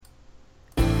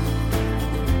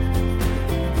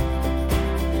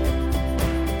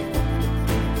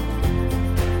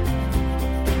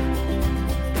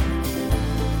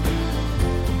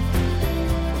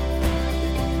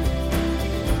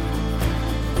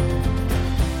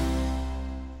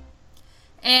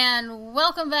And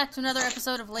welcome back to another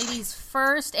episode of Ladies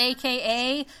First,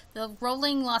 a.k.a. the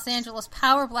rolling Los Angeles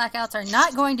power blackouts are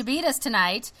not going to beat us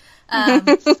tonight.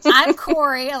 I'm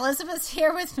Corey. Elizabeth's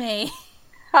here with me.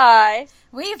 Hi.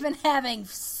 We've been having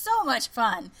so much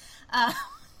fun.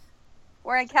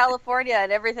 We're in California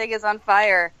and everything is on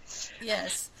fire.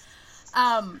 Yes.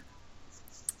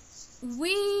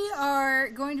 We are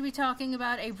going to be talking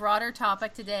about a broader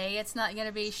topic today. It's not going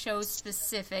to be show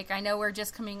specific. I know we're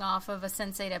just coming off of a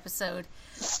Sense8 episode,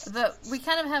 but we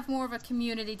kind of have more of a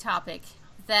community topic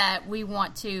that we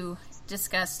want to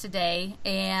discuss today,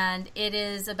 and it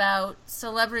is about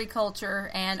celebrity culture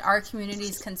and our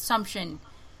community's consumption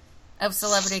of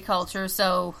celebrity culture.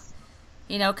 So,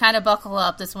 you know, kind of buckle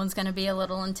up. This one's going to be a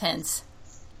little intense.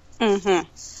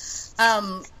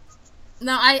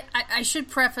 Now, I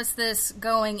should preface this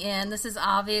going in. This is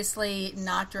obviously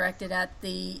not directed at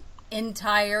the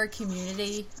entire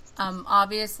community.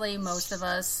 Obviously, most of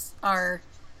us are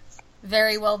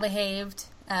very well behaved.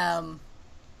 You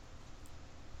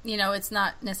know, it's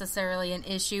not necessarily an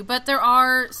issue, but there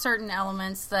are certain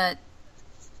elements that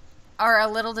are a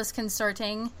little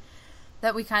disconcerting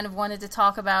that we kind of wanted to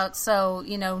talk about. So,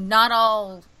 you know, not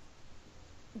all...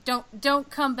 Don't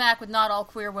come back with not all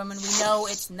queer women. We know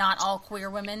it's not all queer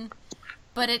women,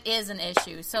 but it is an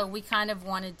issue. So we kind of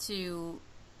wanted to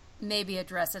maybe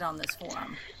address it on this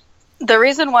forum. The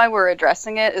reason why we're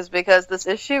addressing it is because this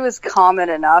issue is common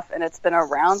enough and it's been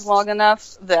around long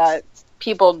enough that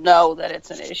people know that it's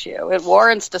an issue. It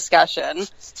warrants discussion.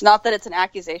 Not that it's an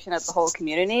accusation at the whole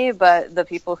community, but the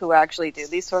people who actually do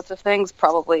these sorts of things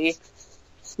probably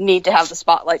need to have the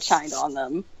spotlight shined on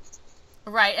them.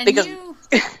 Right, and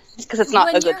because it's not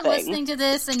a good thing. When you're listening to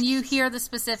this and you hear the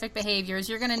specific behaviors,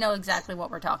 you're going to know exactly what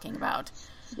we're talking about.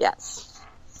 Yes.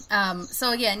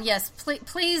 So again, yes,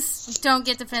 please don't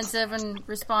get defensive and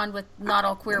respond with not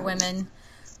all queer women.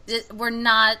 We're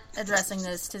not addressing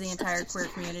this to the entire queer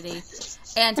community.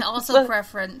 And to also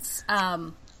preference,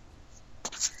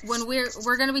 when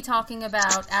we're going to be talking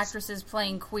about actresses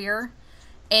playing queer,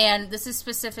 and this is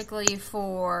specifically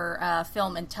for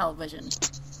film and television.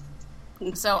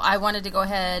 So I wanted to go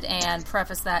ahead and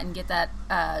preface that and get that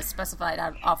specified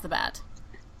off the bat.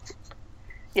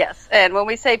 Yes, and when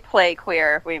we say play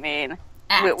queer, we mean...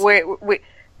 We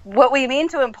what we mean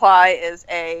to imply is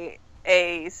a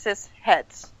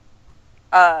cis-het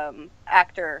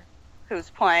actor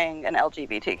who's playing an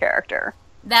LGBT character.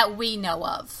 That we know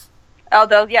of.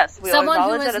 Although, yes, we someone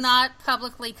who has not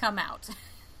publicly come out.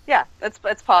 Yeah,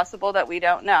 it's possible that we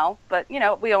don't know, but, you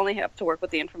know, we only have to work with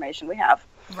the information we have.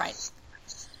 Right.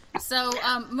 So,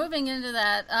 moving into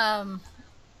that,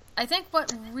 I think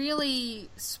what really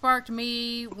sparked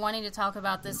me wanting to talk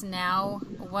about this now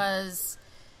was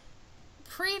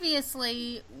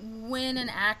previously when an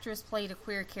actress played a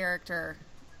queer character,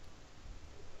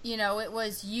 you know, it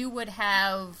was you would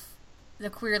have the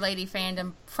queer lady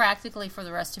fandom practically for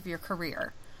the rest of your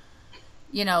career.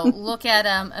 You know, look at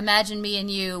Imagine Me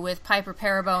and You with Piper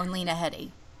Perabo and Lena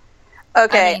Headey.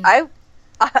 Okay,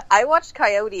 I watched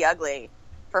Coyote Ugly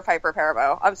for Piper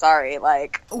Perabo. I'm sorry,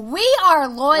 like... We are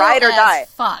loyal ride or as die.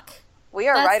 Fuck. We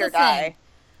are ride or die.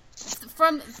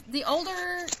 From the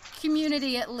older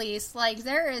community, at least, like,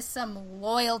 there is some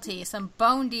loyalty, some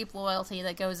bone-deep loyalty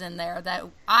that goes in there, that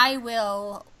I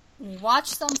will watch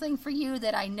something for you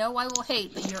that I know I will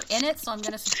hate, but you're in it, so I'm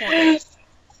going to support it.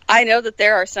 I know that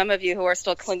there are some of you who are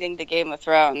still clinging to Game of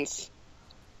Thrones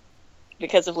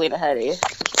because of Lena Headey.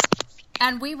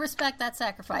 And we respect that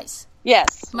sacrifice.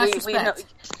 Yes. Much respect. We know,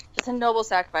 it's a noble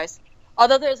sacrifice.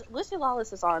 Although Lucy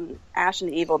Lawless is on Ash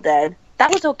and the Evil Dead.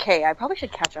 That was okay. I probably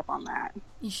should catch up on that.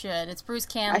 You should. It's Bruce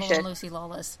Campbell and Lucy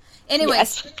Lawless.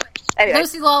 Anyways, yes. Anyways,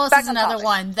 Lucy Lawless is another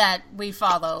one that we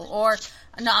follow. Or,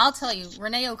 no, I'll tell you,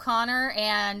 Renee O'Connor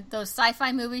and those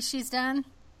sci-fi movies she's done.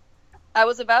 I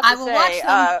was about to say,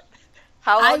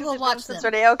 how long has it been since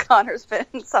Renee O'Connor's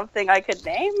been something I could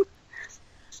name?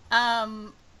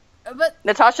 But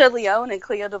Natasha Lyonne and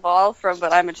Cleo Duvall from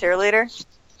But I'm a Cheerleader.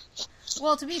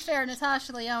 Well, to be fair,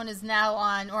 Natasha Lyonne is now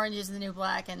on Orange is the New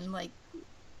Black, and, like,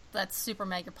 that's super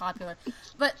mega popular.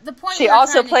 But the point she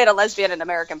also played a lesbian in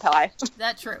American Pie.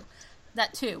 That's true.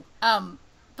 That too.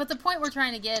 But the point we're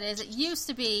trying to get is it used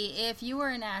to be if you were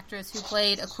an actress who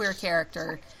played a queer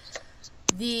character,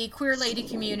 the queer lady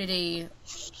community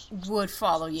would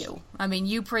follow you. I mean,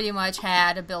 you pretty much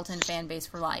had a built-in fan base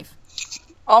for life.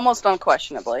 Almost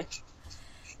unquestionably.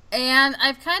 And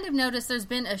I've kind of noticed there's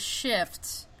been a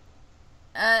shift.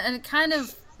 And it kind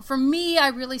of, for me, I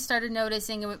really started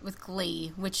noticing it with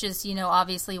Glee, which is, you know,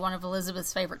 obviously one of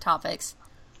Elizabeth's favorite topics.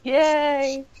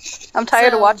 Yay! I'm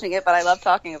tired of watching it, but I love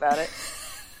talking about it.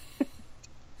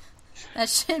 That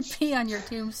should be on your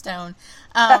tombstone.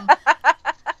 Yeah.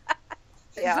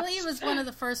 I believe it was one of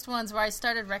the first ones where I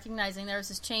started recognizing there was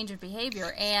this change of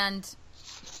behavior, and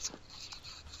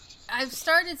I've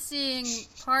started seeing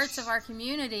parts of our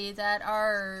community that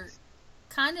are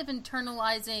kind of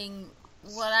internalizing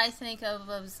what I think of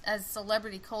as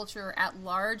celebrity culture at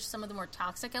large, some of the more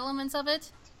toxic elements of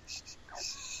it.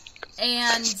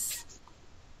 And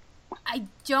I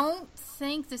don't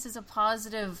think this is a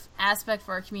positive aspect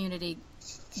for our community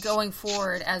going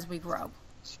forward as we grow.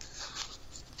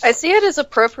 I see it as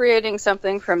appropriating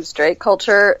something from straight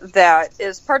culture that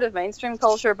is part of mainstream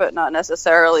culture, but not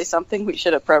necessarily something we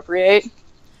should appropriate.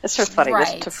 It's sort of funny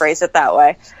Right. to phrase it that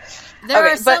way. There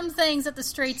are some things that the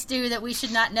straights do that we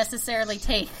should not necessarily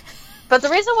take. But the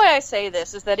reason why I say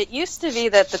this is that it used to be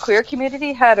that the queer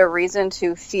community had a reason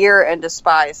to fear and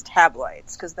despise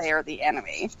tabloids because they are the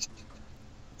enemy.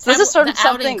 So this is sort of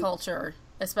something outing culture,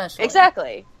 especially.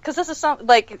 Exactly, because this is something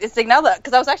it's like now that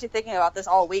because I was actually thinking about this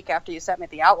all week after you sent me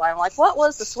the outline. I'm like, what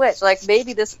was the switch? Like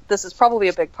maybe this is probably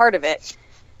a big part of it.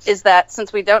 Is that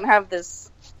since we don't have this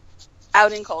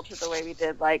outing culture the way we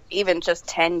did like even just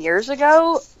 10 years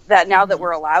ago, that now that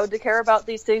we're allowed to care about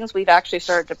these things, we've actually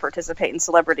started to participate in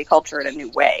celebrity culture in a new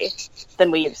way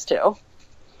than we used to.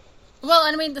 Well,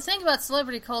 and I mean, the thing about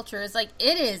celebrity culture is, like,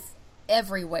 it is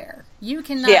everywhere. You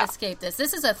cannot escape this.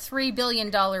 This is a $3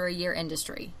 billion a year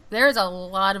industry. There's a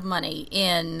lot of money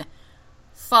in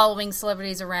following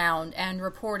celebrities around and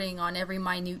reporting on every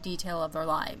minute detail of their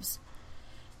lives.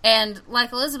 And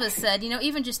like Elizabeth said,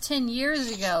 even just 10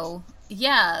 years ago,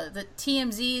 the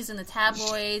TMZs and the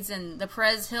tabloids and the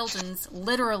Perez Hiltons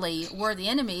literally were the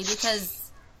enemy,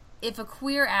 because if a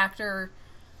queer actor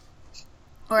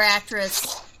or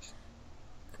actress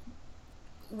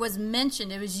was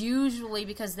mentioned, it was usually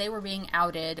because they were being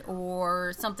outed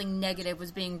or something negative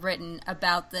was being written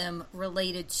about them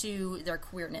related to their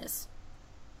queerness.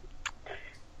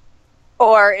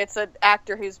 Or it's an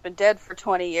actor who's been dead for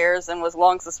 20 years and was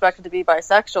long suspected to be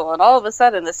bisexual, and all of a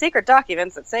sudden the secret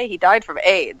documents that say he died from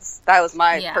AIDS. That was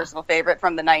my personal favorite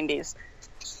from the 90s.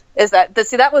 Is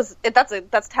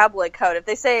that's tabloid code. If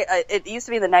they say, it used to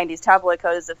be in the 90s, tabloid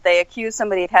code is if they accuse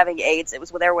somebody of having AIDS, it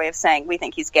was their way of saying, we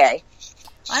think he's gay.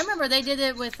 I remember they did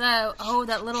it with, that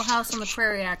Little House on the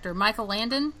Prairie actor, Michael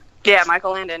Landon. Yeah,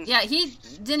 Michael Landon. Yeah, he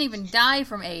didn't even die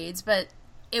from AIDS, but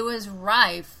it was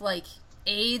rife. Like,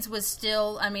 AIDS was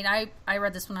still, I mean, I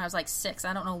read this when I was like 6.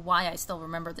 I don't know why I still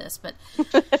remember this, but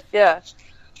yeah.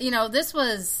 This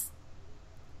was,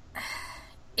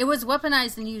 it was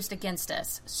weaponized and used against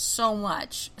us so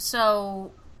much.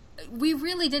 So we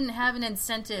really didn't have an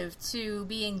incentive to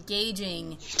be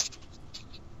engaging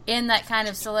in that kind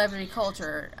of celebrity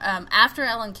culture. After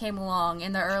Ellen came along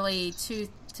in the early to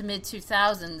mid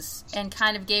 2000s and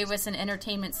kind of gave us an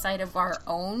entertainment site of our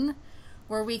own,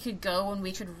 where we could go and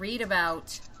we could read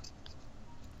about,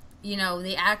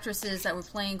 the actresses that were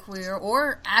playing queer,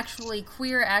 or actually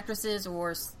queer actresses,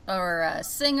 or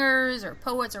singers, or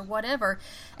poets, or whatever,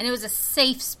 and it was a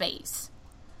safe space.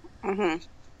 Mm-hmm.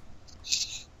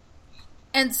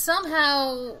 And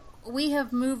somehow we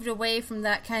have moved away from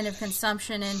that kind of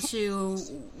consumption into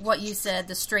what you said,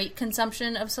 the straight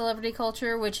consumption of celebrity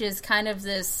culture, which is kind of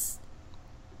this,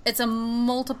 it's a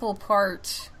multiple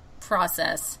part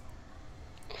process.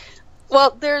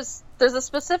 Well, there's a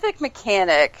specific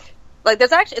mechanic. Like,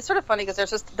 there's actually, it's sort of funny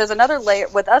because there's another layer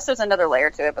with us. There's another layer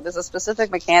to it, but there's a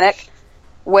specific mechanic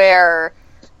where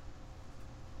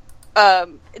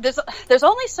there's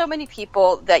only so many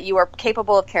people that you are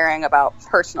capable of caring about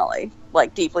personally,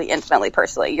 like deeply, intimately,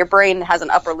 personally. Your brain has an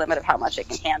upper limit of how much it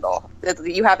can handle.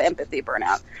 You have empathy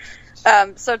burnout.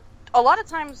 So a lot of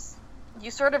times you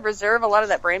sort of reserve a lot of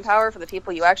that brain power for the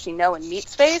people you actually know and meet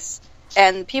space.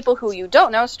 And people who you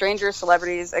don't know, strangers,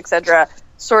 celebrities, etc.,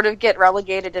 sort of get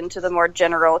relegated into the more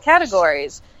general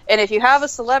categories. And if you have a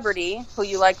celebrity who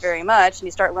you like very much and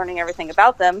you start learning everything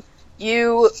about them,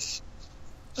 which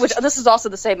this is also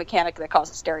the same mechanic that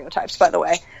causes stereotypes, by the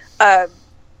way, and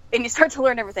you start to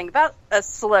learn everything about a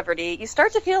celebrity, you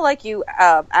start to feel like you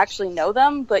actually know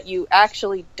them, but you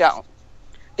actually don't,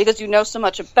 because you know so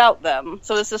much about them.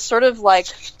 So this is sort of like,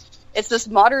 it's this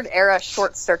modern era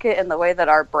short circuit in the way that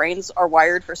our brains are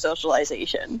wired for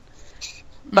socialization.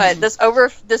 But this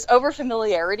over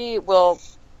familiarity will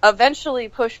eventually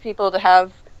push people to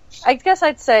have, I guess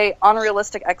I'd say,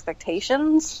 unrealistic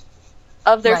expectations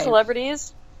of their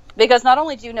celebrities, because not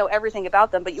only do you know everything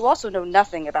about them, but you also know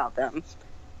nothing about them.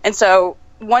 And so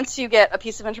once you get a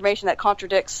piece of information that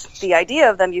contradicts the idea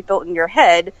of them you've built in your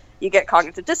head, you get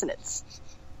cognitive dissonance.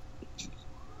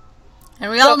 And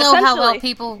we all know how well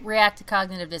people react to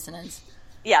cognitive dissonance.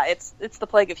 yeah, it's the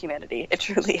plague of humanity. It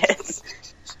truly is.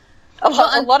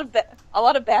 A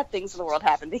lot of bad things in the world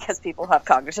happen because people have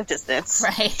cognitive dissonance.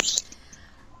 Right.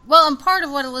 Well, and part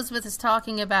of what Elizabeth is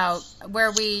talking about,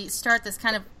 where we start this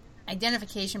kind of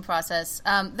identification process,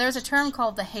 there's a term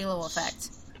called the halo effect.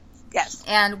 Yes.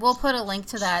 And we'll put a link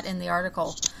to that in the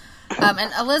article.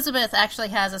 And Elizabeth actually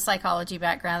has a psychology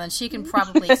background, and she can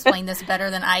probably explain this better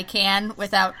than I can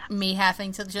without me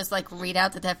having to just, like, read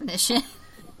out the definition.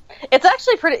 It's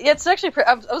actually pretty. I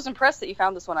was impressed that you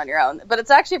found this one on your own, but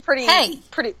it's actually pretty.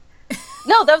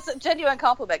 No, that was a genuine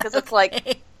compliment because it's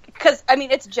like, because I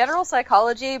mean, it's general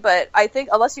psychology, but I think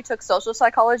unless you took social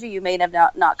psychology, you may have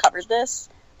not covered this.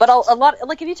 But a lot,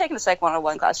 like if you've taken a Psych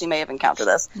 101 class, you may have encountered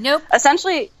this. Nope.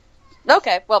 Essentially,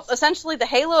 the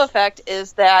halo effect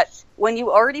is that when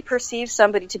you already perceive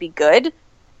somebody to be good,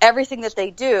 everything that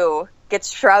they do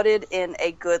gets shrouded in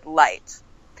a good light.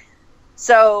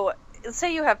 So, let's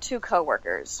say you have two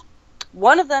coworkers.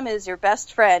 One of them is your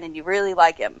best friend and you really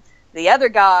like him. The other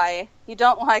guy you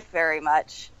don't like very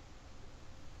much.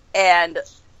 And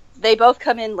they both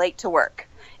come in late to work.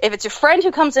 If it's your friend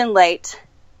who comes in late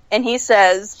and he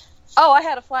says, "Oh, I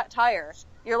had a flat tire,"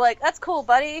 you're like, "That's cool,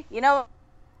 buddy. You know,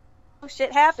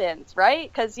 shit happens," right?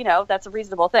 Because, you know, that's a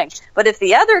reasonable thing. But if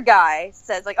the other guy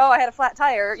says, like, "Oh, I had a flat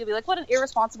tire," you'll be like, "What an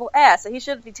irresponsible ass. He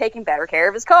should be taking better care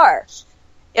of his car."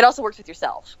 It also works with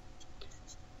yourself.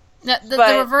 No, the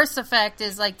reverse effect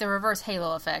is like the reverse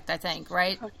halo effect, I think,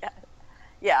 right?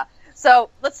 Yeah.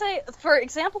 So let's say, for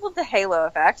example of the halo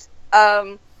effect,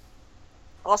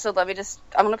 also I'm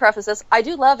going to preface this. I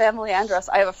do love Emily Andras.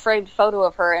 I have a framed photo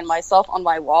of her and myself on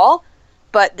my wall,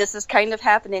 but this is kind of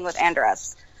happening with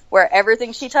Andras, where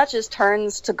everything she touches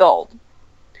turns to gold.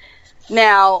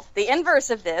 Now, the inverse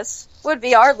of this would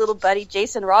be our little buddy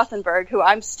Jason Rothenberg, who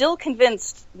I'm still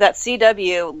convinced that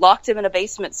CW locked him in a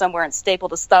basement somewhere and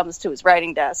stapled his thumbs to his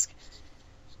writing desk.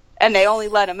 And they only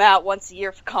let him out once a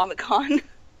year for Comic-Con.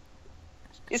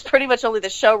 He's pretty much only the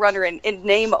showrunner in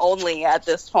name only at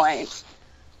this point.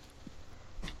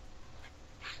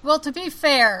 Well, to be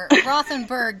fair,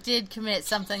 Rothenberg did commit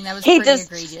something that was pretty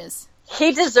egregious.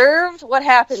 He deserved what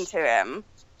happened to him.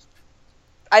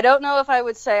 I don't know if I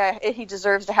would say he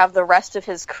deserves to have the rest of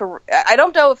his career. I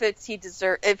don't know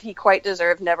if he quite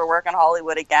deserved never work in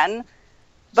Hollywood again,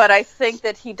 but I think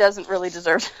that he doesn't really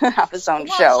deserve to have his own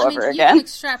show ever again. You can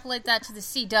extrapolate that to the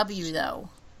CW though,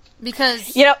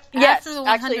 because after the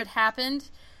 100 happened,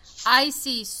 I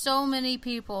see so many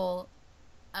people.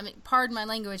 I mean, pardon my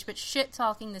language, but shit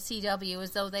talking the CW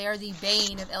as though they are the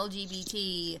bane of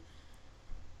LGBT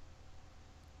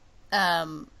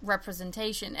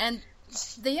representation. And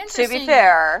the interesting...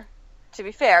 To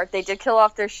be fair, they did kill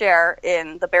off their share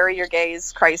in the Bury Your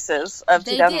Gays crisis of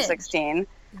 2016.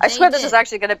 I swear this is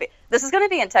going to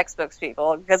be in textbooks,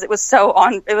 people, because it was so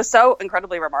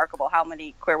incredibly remarkable how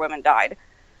many queer women died.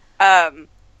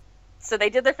 So they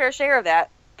did their fair share of that,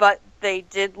 but they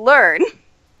did learn.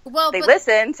 Well, they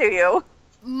listened to you.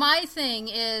 My thing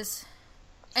is,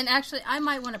 and actually I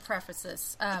might want to preface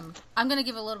this. I'm going to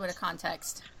give a little bit of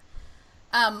context.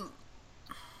 I'm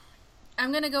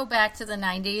going to go back to the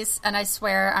 90s, and I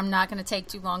swear I'm not going to take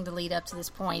too long to lead up to this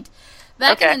point.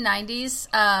 Back in the 90s,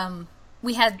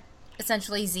 we had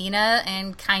essentially Xena,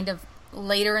 and kind of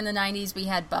later in the 90s, we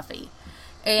had Buffy.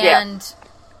 And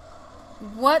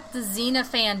what the Xena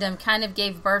fandom kind of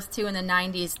gave birth to in the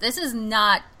 90s, this is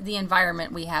not the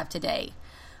environment we have today.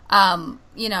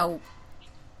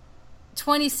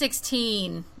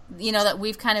 2016, that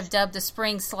we've kind of dubbed the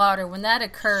spring slaughter, when that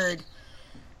occurred,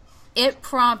 it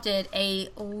prompted a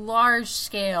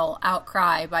large-scale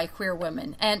outcry by queer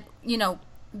women, and,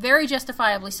 very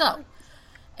justifiably so.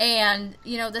 And,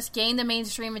 this gained the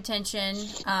mainstream attention,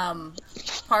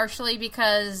 partially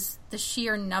because the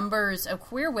sheer numbers of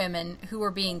queer women who were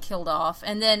being killed off,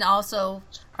 and then also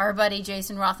our buddy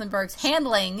Jason Rothenberg's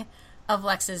handling of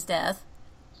Lex's death,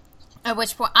 at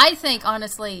which point, I think,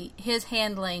 honestly, his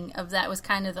handling of that was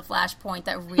kind of the flashpoint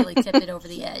that really tipped it over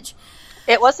the edge.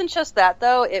 It wasn't just that,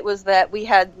 though. It was that we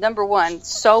had, number one,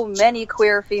 so many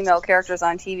queer female characters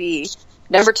on TV.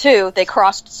 Number two, they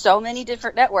crossed so many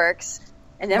different networks.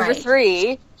 And number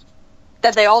three,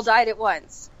 that they all died at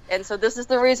once. And so this is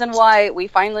the reason why we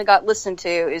finally got listened to,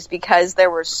 is because there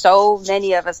were so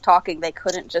many of us talking, they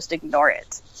couldn't just ignore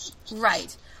it.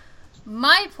 Right.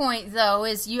 My point, though,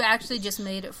 is you actually just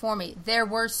made it for me. There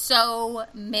were so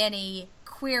many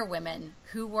queer women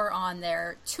who were on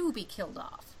there to be killed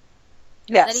off.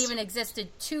 Yes. That even existed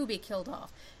to be killed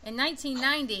off. In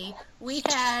 1990, we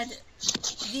had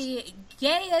the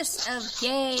gayest of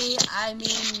gay, I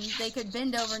mean, they could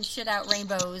bend over and shit out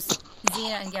rainbows,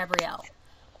 Xena and Gabrielle.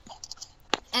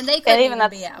 And they couldn't even even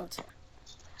be out.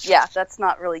 Yeah, that's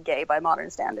not really gay by modern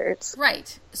standards.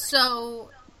 Right. So,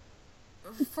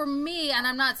 for me, and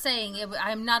I'm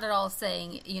not at all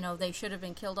saying, they should have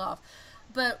been killed off.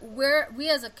 But we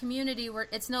as a community,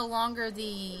 it's no longer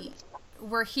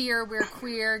we're here, we're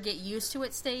queer, get used to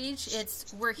it stage.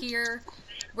 It's we're here,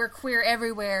 we're queer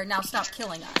everywhere, now stop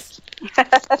killing us.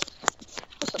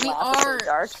 We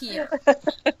are here.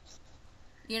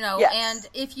 Yes. And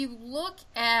if you look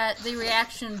at the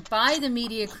reaction by the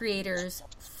media creators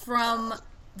from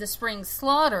the spring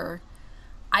slaughter,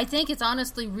 I think it's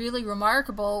honestly really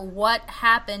remarkable what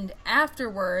happened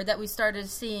afterward that we started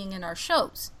seeing in our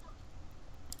shows.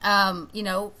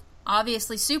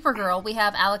 Obviously Supergirl, we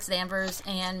have Alex Danvers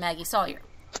and Maggie Sawyer.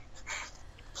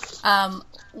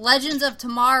 Legends of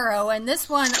Tomorrow, and this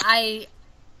one, I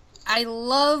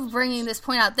love bringing this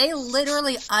point out. They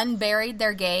literally unburied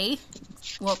their gay,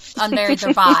 unburied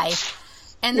their bi,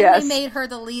 and then they made her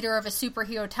the leader of a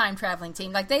superhero time-traveling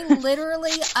team. Like, they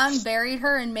literally unburied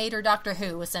her and made her Doctor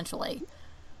Who, essentially.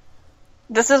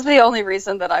 This is the only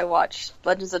reason that I watched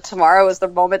Legends of Tomorrow, is the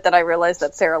moment that I realized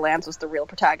that Sarah Lance was the real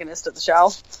protagonist of the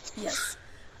show. Yes.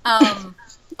 On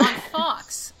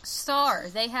Fox, Star,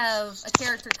 they have a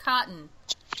character, Cotton,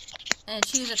 and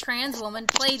she's a trans woman,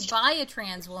 played by a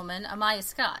trans woman, Amaya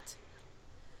Scott.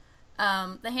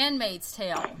 The Handmaid's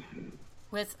Tale,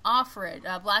 with Offred.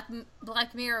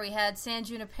 Black Mirror, we had San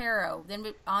Junipero.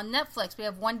 Then on Netflix, we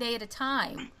have One Day at a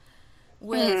Time,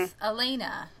 with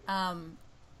Elena.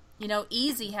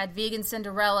 Easy had Vegan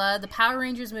Cinderella. The Power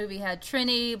Rangers movie had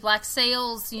Trini. Black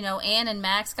Sails, Anne and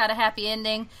Max got a happy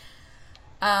ending.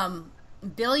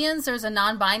 Billions, there's a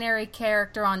non-binary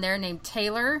character on there named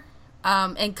Taylor.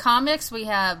 In comics, we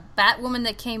have Batwoman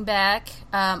that came back.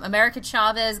 America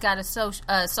Chavez got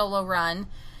a solo run.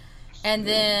 And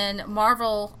then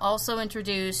Marvel also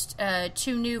introduced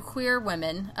 2 new queer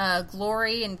women,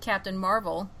 Glory and Captain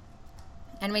Marvel.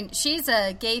 And I mean, she's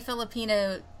a gay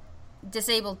Filipino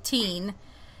disabled teen.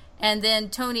 And then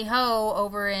Tony Ho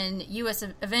over in U.S.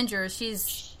 Avengers,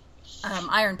 she's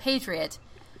Iron Patriot.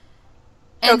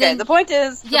 And okay, the point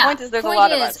is there's a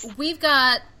lot of us. We've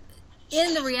got,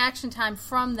 in the reaction time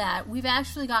from that, we've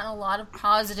actually gotten a lot of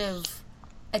positive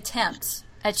attempts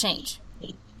at change.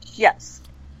 Yes.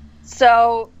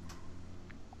 So,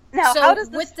 now, how does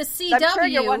this... with the CW... I'm sure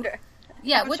you're wondering...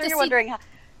 Yeah, wondering,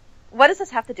 what does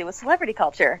this have to do with celebrity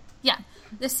culture? Yeah.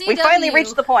 The CW... We finally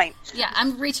reached the point. Yeah,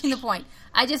 I'm reaching the point.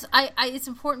 It's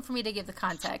important for me to give the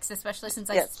context, especially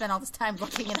since I spent all this time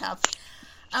looking it up.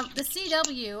 The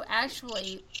CW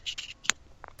actually,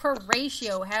 per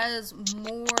ratio, has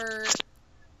more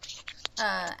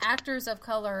actors of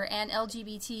color and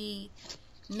LGBT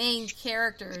main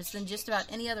characters than just about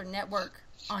any other network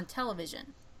on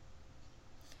television.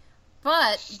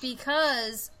 But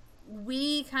because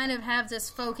we kind of have this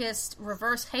focused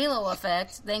reverse halo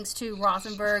effect, thanks to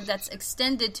Rothenberg, that's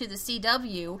extended to the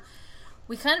CW,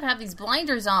 we kind of have these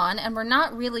blinders on, and we're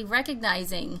not really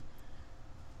recognizing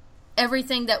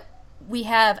everything that we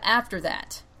have after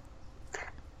that.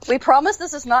 We promise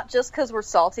this is not just because we're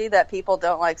salty that people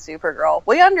don't like Supergirl.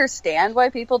 We understand why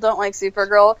people don't like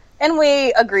Supergirl, and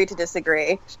we agree to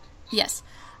disagree. Yes.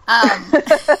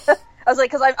 I was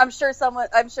like, because I'm sure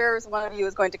one of you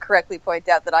is going to correctly point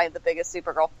out that I am the biggest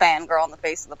Supergirl fangirl on the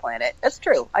face of the planet. It's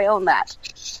true. I own that.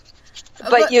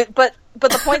 But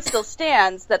the point still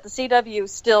stands that the CW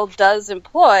still does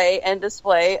employ and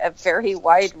display a very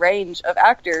wide range of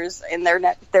actors in their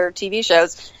TV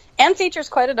shows, and features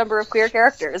quite a number of queer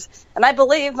characters. And I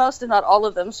believe most, if not all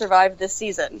of them, survived this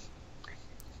season.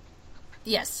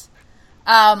 Yes.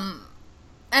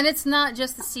 And it's not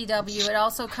just the CW. It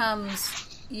also comes,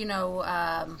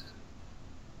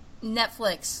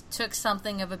 Netflix took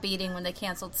something of a beating when they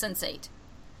canceled Sense8.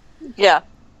 Yeah.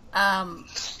 And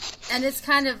it's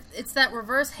that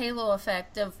reverse halo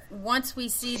effect of once we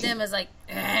see them as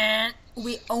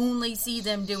we only see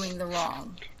them doing the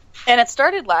wrong. And it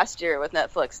started last year with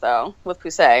Netflix, though, with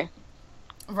Pusey.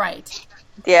 Right.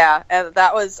 Yeah, and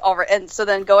that was already. And so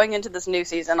then going into this new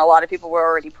season, a lot of people were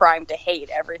already primed to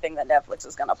hate everything that Netflix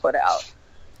is going to put out.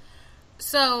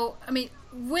 So, I mean,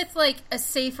 with a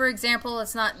safer example,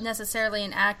 it's not necessarily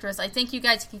an actress. I think you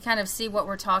guys can kind of see what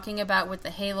we're talking about with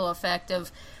the halo effect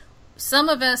of some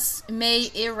of us may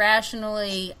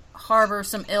irrationally harbor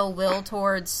some ill will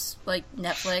towards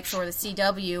Netflix or the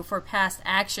CW for past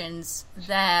actions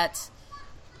that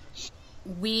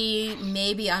we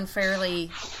maybe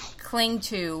unfairly cling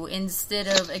to instead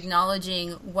of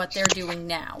acknowledging what they're doing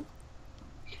now.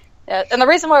 Yeah, and the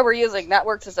reason why we're using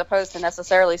networks as opposed to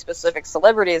necessarily specific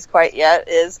celebrities quite yet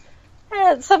is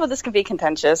some of this can be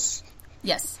contentious.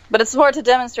 Yes. But it's more to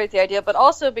demonstrate the idea, but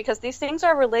also because these things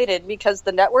are related, because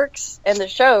the networks and the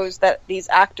shows that these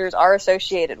actors are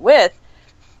associated with,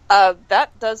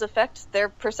 that does affect their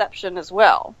perception as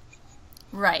well.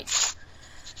 Right.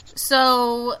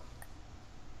 So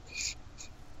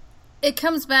it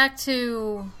comes back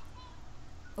to,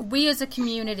 we as a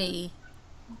community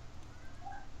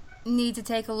need to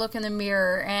take a look in the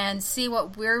mirror and see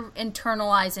what we're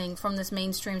internalizing from this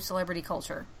mainstream celebrity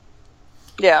culture.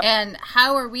 Yeah. And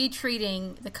how are we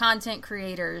treating the content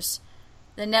creators,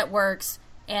 the networks,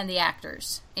 and the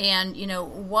actors? And,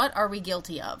 what are we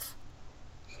guilty of?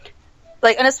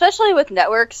 Like, and especially with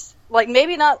networks, like,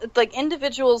 maybe not, like,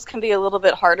 individuals can be a little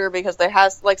bit harder because there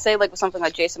has, like, say, like, with something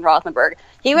like Jason Rothenberg,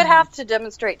 he would have to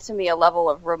demonstrate to me a level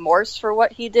of remorse for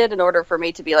what he did in order for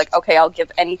me to be like, okay, I'll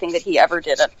give anything that he ever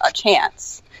did a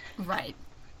chance. Right.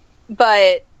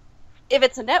 But if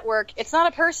it's a network, it's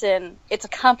not a person, it's a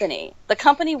company. The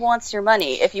company wants your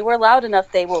money. If you are loud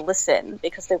enough, they will listen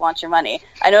because they want your money.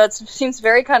 I know it seems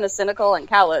very kind of cynical and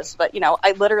callous, but,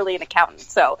 I'm literally an accountant,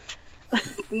 so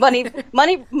money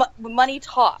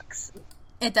talks.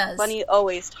 It does. Money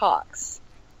always talks.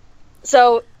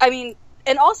 So, I mean,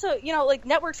 and also, like,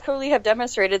 networks clearly have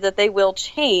demonstrated that they will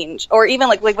change, or even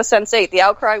like with Sense8, the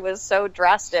outcry was so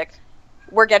drastic.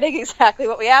 We're getting exactly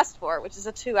what we asked for, which is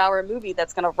a 2-hour movie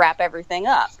that's going to wrap everything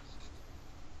up.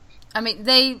 I mean,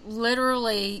 they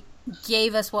literally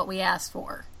gave us what we asked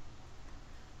for.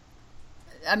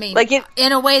 I mean, like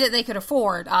in a way that they could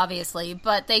afford, obviously,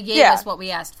 but they gave us what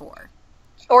we asked for.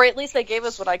 Or at least they gave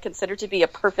us what I consider to be a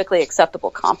perfectly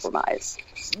acceptable compromise.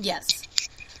 Yes.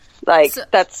 Like, so,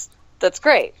 that's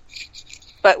great.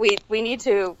 But we need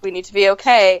to be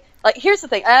okay. Like, here's the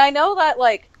thing, and I know that,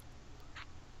 like,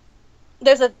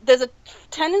 there's a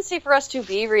tendency for us to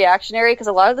be reactionary because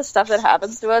a lot of the stuff that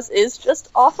happens to us is just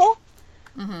awful.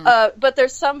 Mm-hmm. But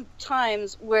there's some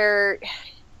times where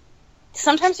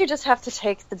sometimes you just have to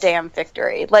take the damn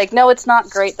victory. Like, no, it's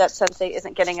not great that Sense8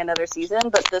 isn't getting another season,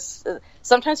 but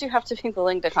sometimes you have to be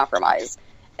willing to compromise.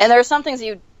 And there are some things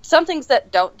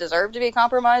that don't deserve to be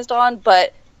compromised on,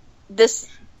 but the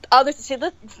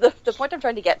point I'm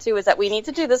trying to get to is that we need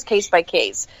to do this case by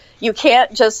case. You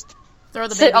can't just throw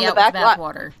the baby out with the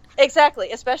bathwater.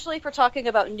 Exactly, especially if we're talking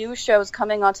about new shows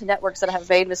coming onto networks that have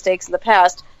made mistakes in the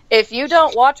past. If you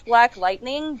don't watch Black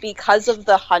Lightning because of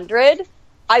the 100,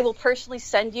 I will personally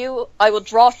I will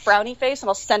draw a frowny face and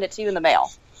I'll send it to you in the mail.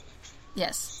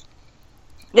 Yes.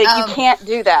 You can't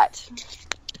do that.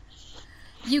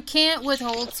 You can't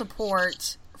withhold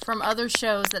support from other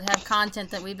shows that have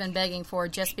content that we've been begging for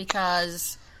just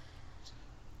because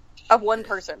of one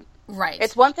person. Right.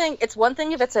 It's one thing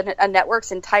if it's a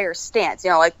network's entire stance,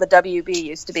 like the WB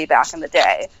used to be back in the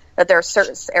day, that there are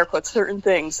certain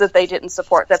things that they didn't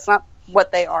support. That's not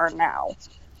what they are now.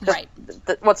 Right.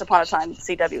 Once upon a time,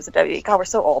 CW was a WB. God, we're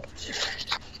so old.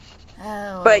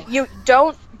 Oh. But you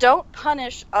don't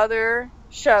punish other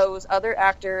shows, other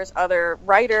actors, other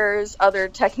writers, other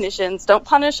technicians. Don't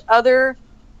punish other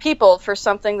people for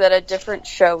something that a different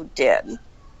show did.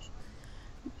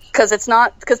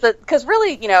 Because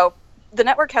really, the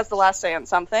network has the last say on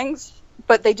some things,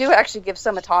 but they do actually give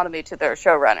some autonomy to their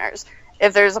showrunners.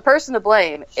 If there's a person to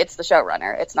blame, it's the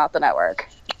showrunner. It's not the network.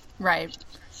 Right.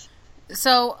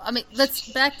 So, I mean,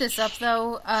 let's back this up,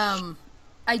 though.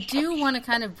 I do want to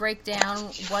kind of break down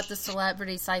what the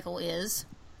celebrity cycle is.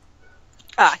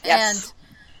 Yes. And,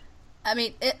 I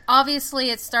mean, obviously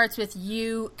it starts with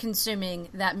you consuming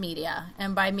that media.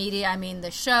 And by media, I mean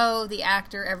the show, the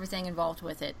actor, everything involved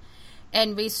with it.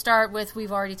 And we start with,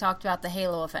 we've already talked about the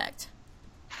halo effect.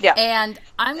 Yeah. And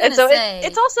I'm going to say...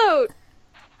 It's also...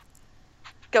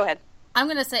 Go ahead. I'm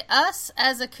going to say us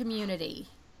as a community,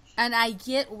 and I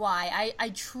get why. I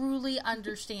truly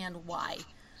understand why.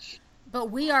 But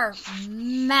we are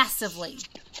massively,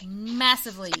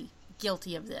 massively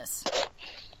guilty of this.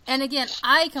 And again,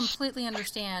 I completely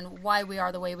understand why we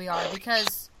are the way we are,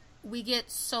 because we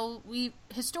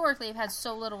historically have had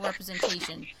so little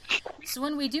representation. So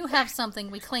when we do have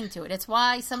something, we cling to it. It's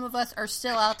why some of us are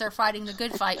still out there fighting the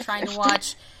good fight, trying to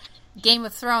watch Game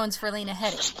of Thrones for Lena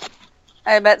Headey.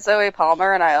 I met Zoe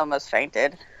Palmer and I almost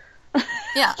fainted.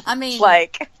 Yeah, I mean...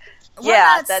 We're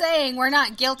not saying we're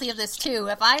not guilty of this, too.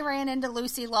 If I ran into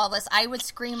Lucy Lawless, I would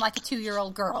scream like a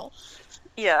 2-year-old girl.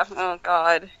 Yeah, oh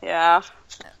God, yeah.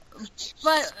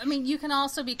 But, I mean, you can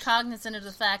also be cognizant of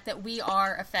the fact that we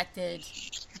are affected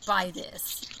by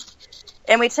this.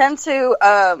 And we tend to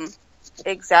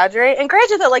exaggerate. And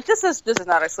granted that, like, this is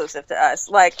not exclusive to us.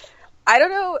 Like, I don't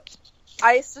know...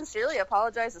 I sincerely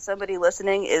apologize if somebody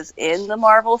listening is in the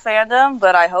Marvel fandom,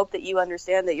 but I hope that you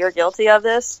understand that you're guilty of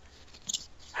this.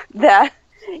 That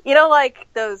You know, like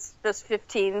those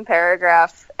 15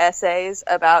 paragraph essays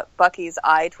about Bucky's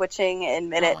eye twitching in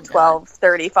minute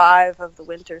 12:35 of The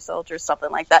Winter Soldier, something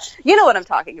like that. You know what I'm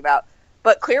talking about.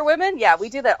 But queer women, yeah, we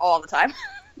do that all the time.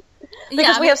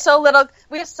 Because we have so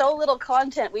little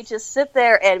content. We just sit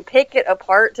there and pick it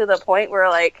apart to the point where,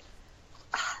 like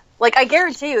I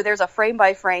guarantee you, there's a frame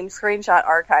by frame screenshot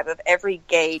archive of every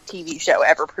gay TV show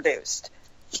ever produced.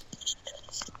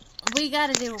 We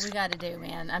got to do what we got to do,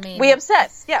 man. I mean, we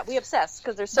obsess. Yeah, we obsess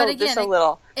because there's so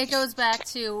little. It goes back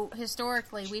to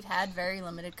historically, we've had very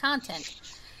limited content,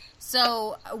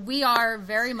 so we are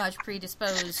very much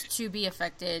predisposed to be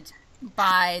affected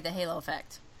by the halo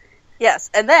effect. Yes,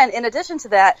 and then in addition to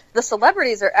that, the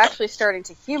celebrities are actually starting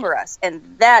to humor us,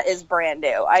 and that is brand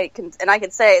new. I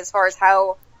can say, as far as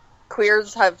how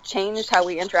queers have changed how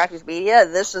we interact with media,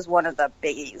 this is one of the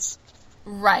biggies.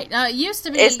 Right. It used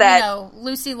to be,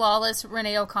 Lucy Lawless,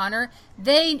 Renee O'Connor,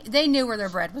 they knew where their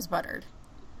bread was buttered.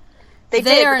 They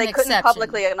did, but they couldn't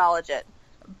publicly acknowledge it.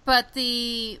 But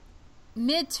the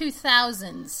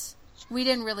mid-2000s, we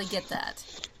didn't really get that.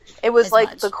 It was like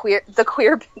much. the queer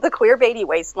baity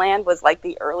wasteland was like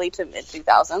the early to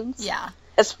mid-2000s. Yeah.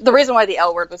 It's the reason why the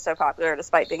L word was so popular,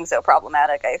 despite being so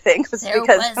problematic, I think, was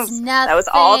because that was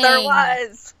all there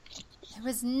was. There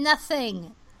was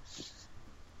nothing.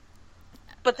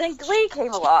 But then Glee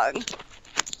came along.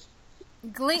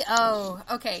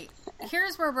 Okay.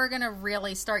 Here's where we're going to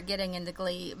really start getting into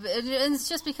Glee. And it's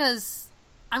just because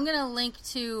I'm going to link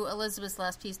to Elizabeth's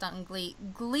last piece on Glee.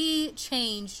 Glee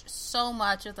changed so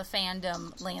much of the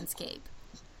fandom landscape.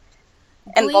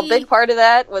 And a big part of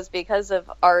that was because of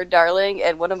our darling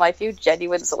and one of my few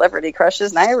genuine celebrity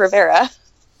crushes, Naya Rivera.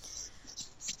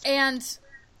 And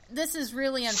this is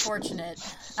really unfortunate.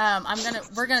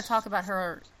 We're gonna talk about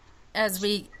her as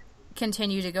we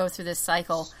continue to go through this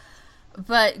cycle.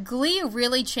 But Glee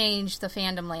really changed the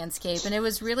fandom landscape, and it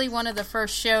was really one of the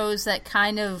first shows that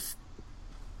kind of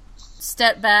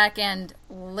stepped back and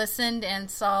listened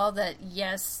and saw that,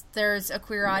 yes, there's a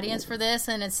queer audience for this,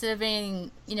 and instead of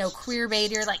being, queer bait,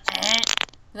 you're like,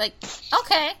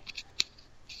 okay.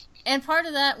 And part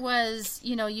of that was,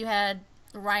 you had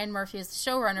Ryan Murphy as the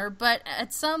showrunner, but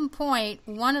at some point,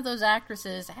 one of those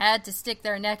actresses had to stick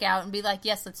their neck out and be like,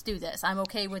 yes, let's do this. I'm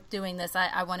okay with doing this.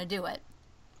 I want to do it.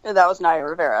 And that was Naya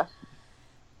Rivera.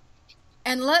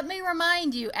 And let me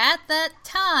remind you, at that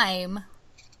time,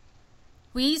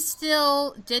 we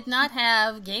still did not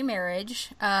have gay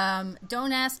marriage.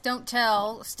 Don't Ask, Don't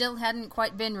Tell still hadn't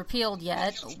quite been repealed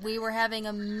yet. We were having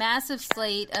a massive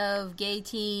slate of gay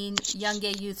teen, young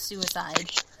gay youth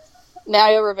suicide.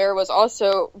 Naya Rivera was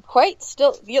also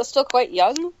still quite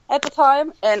young at the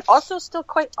time, and also still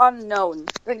quite unknown.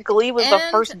 Glee was the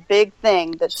first big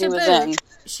thing that she was in.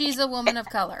 She's a woman of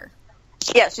color.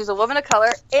 Yeah, she's a woman of color,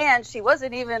 and she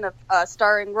wasn't even a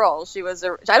starring role. I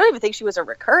don't even think she was a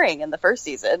recurring in the first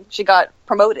season. She got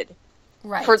promoted.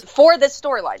 Right. For this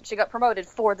storyline. She got promoted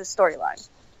for this storyline.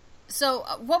 So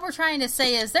what we're trying to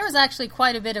say is there was actually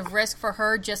quite a bit of risk for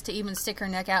her just to even stick her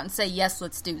neck out and say, yes,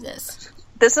 let's do this.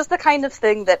 This is the kind of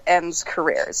thing that ends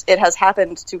careers. It has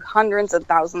happened to hundreds and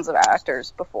thousands of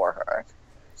actors before her.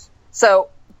 So,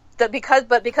 because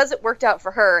it worked out for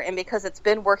her, and because it's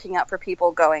been working out for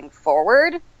people going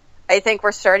forward, I think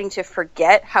we're starting to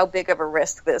forget how big of a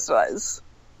risk this was.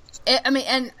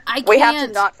 We have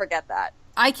to not forget that.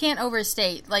 I can't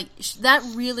overstate, that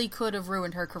really could have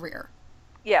ruined her career.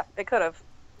 Yeah, it could have.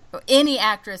 Any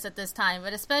actress at this time,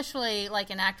 but especially,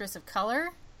 an actress of color,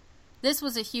 this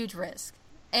was a huge risk.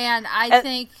 And I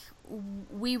think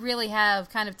we really have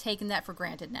kind of taken that for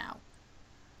granted now.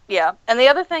 Yeah, and the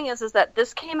other thing is that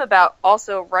this came about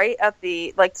also right at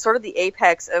the, sort of the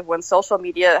apex of when social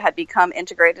media had become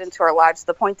integrated into our lives to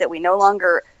the point that we no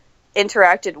longer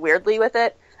interacted weirdly with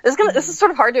it. This is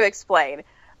sort of hard to explain,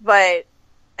 but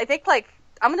I think,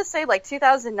 I'm going to say,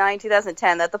 2009,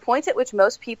 2010, that the point at which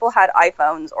most people had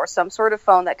iPhones or some sort of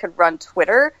phone that could run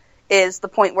Twitter is the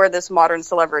point where this modern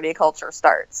celebrity culture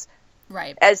starts.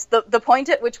 Right. As the point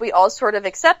at which we all sort of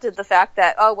accepted the fact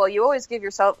that, you always give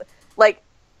yourself,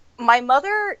 my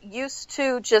mother used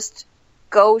to just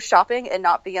go shopping and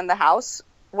not be in the house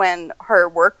when her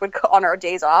work would, on our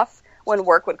days off, when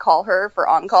work would call her for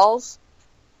on-calls,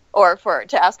 or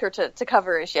to ask her to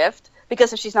cover a shift,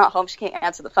 because if she's not home, she can't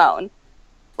answer the phone.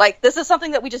 This is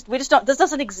something that we just don't, this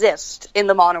doesn't exist in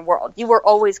the modern world. You were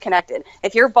always connected.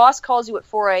 If your boss calls you at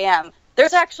 4 a.m.,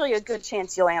 there's actually a good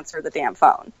chance you'll answer the damn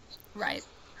phone. Right.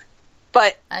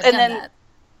 But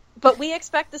we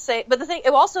expect to say, but the thing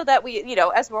also that we,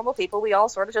 as normal people, we all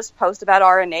sort of just post about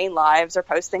our inane lives or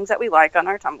post things that we like on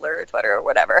our Tumblr or Twitter or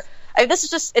whatever. It's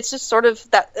just sort of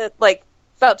that,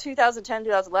 about 2010,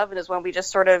 2011 is when we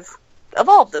just sort of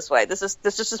evolved this way. This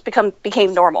just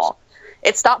became normal.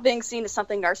 It stopped being seen as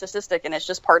something narcissistic, and it's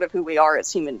just part of who we are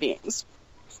as human beings.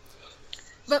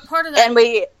 But part of that, and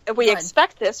we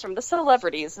expect this from the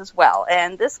celebrities as well,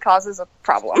 and this causes a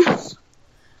problem.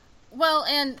 Well,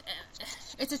 and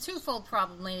it's a twofold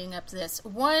problem leading up to this.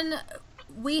 One,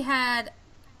 we had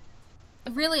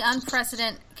a really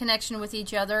unprecedented connection with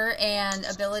each other and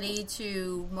ability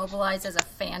to mobilize as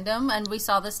a fandom, and we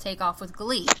saw this take off with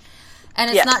Glee. And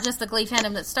it's not just the Glee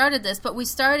fandom that started this, but we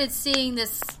started seeing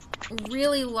this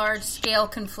really large-scale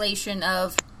conflation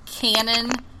of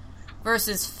canon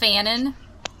versus fanon.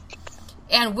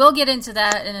 And we'll get into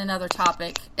that in another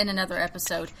topic, in another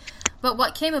episode. But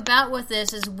what came about with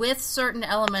this is with certain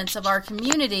elements of our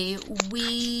community,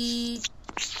 we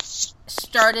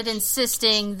started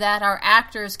insisting that our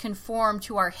actors conform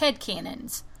to our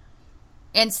headcanons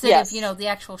instead of, the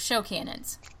actual show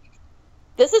canons.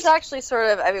 This is actually sort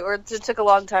of, it took a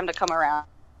long time to come around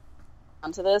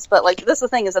to this, but like, this is the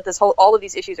thing is that all of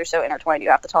these issues are so intertwined, you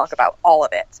have to talk about all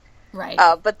of it. Right.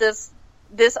 But this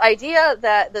idea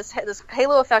that this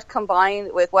halo effect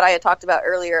combined with what I had talked about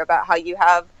earlier about how you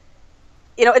have,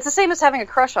 it's the same as having a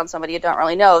crush on somebody you don't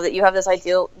really know, that you have this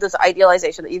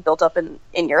idealization that you've built up in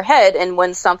your head, and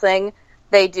when something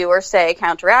they do or say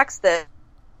counteracts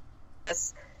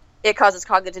this, it causes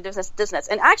cognitive dissonance.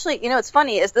 And actually, it's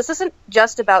funny, is this isn't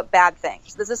just about bad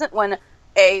things. This isn't when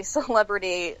a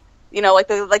celebrity, like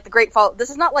the Great Fall, this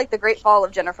is not like the Great Fall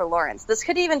of Jennifer Lawrence. This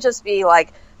could even just be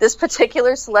like, this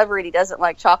particular celebrity doesn't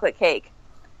like chocolate cake.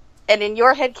 And in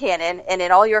your headcanon, and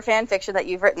in all your fan fiction that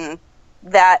you've written,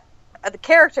 that the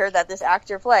character that this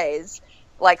actor plays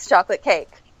likes chocolate cake.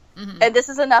 Mm-hmm. And this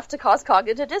is enough to cause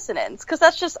cognitive dissonance. Because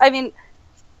that's just,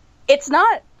 it's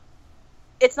not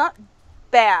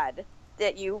bad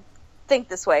that you think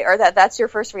this way, or that's your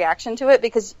first reaction to it,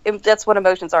 because that's what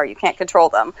emotions are. You can't control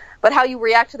them. But how you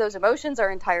react to those emotions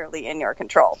are entirely in your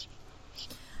control.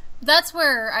 That's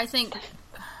where I think,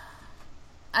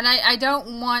 and I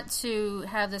don't want to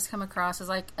have this come across as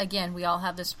like, again, we all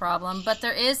have this problem, but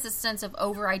there is this sense of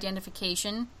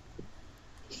over-identification.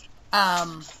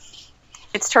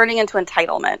 It's turning into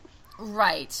entitlement.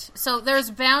 Right. So there's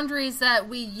boundaries that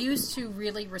we used to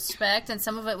really respect, and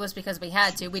some of it was because we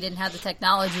had to. We didn't have the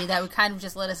technology that would kind of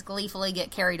just let us gleefully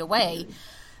get carried away.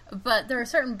 But there are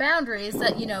certain boundaries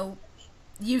that,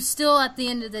 you still, at the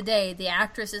end of the day, the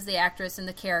actress is the actress and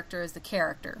the character is the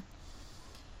character.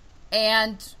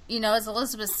 And, as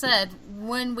Elizabeth said,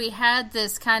 when we had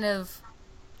this kind of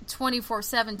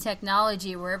 24/7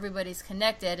 technology where everybody's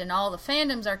connected and all the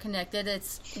fandoms are connected,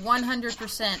 it's 100%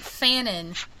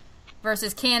 fanon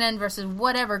versus canon versus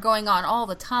whatever going on all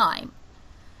the time.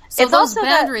 So it's those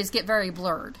boundaries get very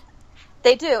blurred.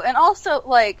 They do. And also,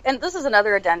 and this is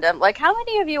another addendum, how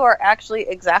many of you are actually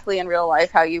exactly in real life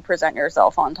how you present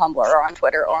yourself on Tumblr or on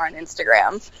Twitter or on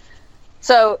Instagram?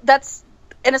 So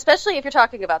and especially if you're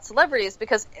talking about celebrities,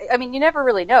 because, you never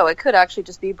really know. It could actually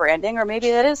just be branding, or maybe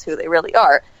that is who they really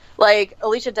are. Like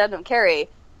Alicia Dedham Carey,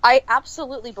 I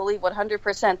absolutely believe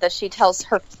 100% that she tells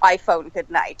her iPhone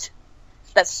goodnight.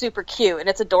 That's super cute, and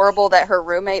it's adorable that her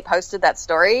roommate posted that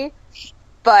story.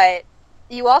 But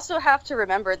you also have to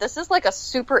remember, this is like a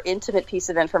super intimate piece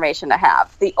of information to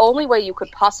have. The only way you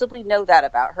could possibly know that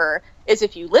about her is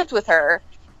if you lived with her,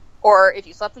 or if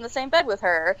you slept in the same bed with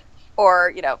her,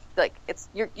 or, it's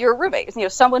your roommate,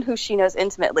 someone who she knows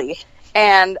intimately.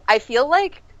 And I feel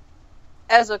like,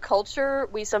 as a culture,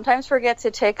 we sometimes forget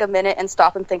to take a minute and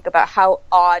stop and think about how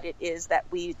odd it is that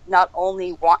we not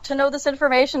only want to know this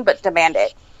information, but demand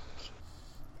it.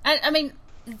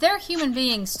 They're human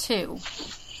beings, too.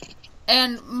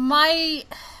 And my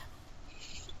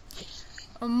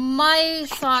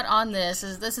thought on this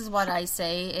is what I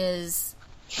say is,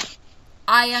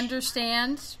 I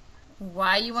understand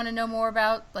why you want to know more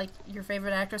about, your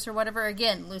favorite actress or whatever.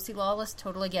 Again, Lucy Lawless,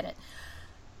 totally get it.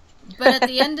 But at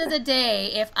the end of the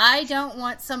day, if I don't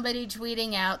want somebody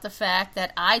tweeting out the fact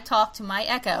that I talk to my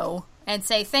Echo and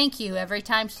say thank you every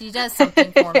time she does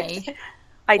something for me,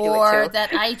 I do or it too.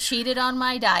 that I cheated on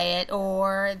my diet,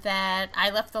 or that I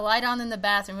left the light on in the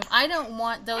bathroom, if I don't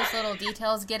want those little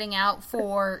details getting out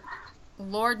for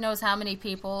Lord knows how many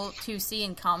people to see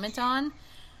and comment on,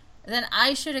 then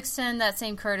I should extend that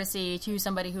same courtesy to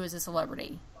somebody who is a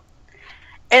celebrity.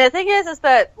 And the thing is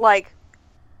that,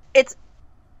 it's...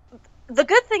 The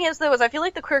good thing is, though, is I feel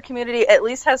like the queer community at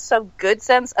least has some good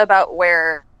sense about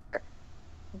where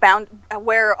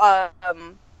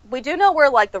we do know where,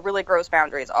 the really gross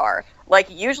boundaries are.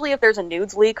 Usually if there's a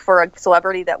nudes leak for a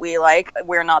celebrity that we like,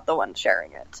 we're not the ones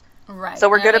sharing it. Right. So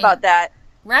we're good about that.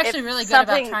 We're actually really good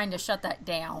about trying to shut that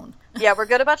down. Yeah, we're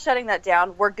good about shutting that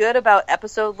down. We're good about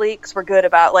episode leaks. We're good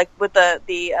about, like, with the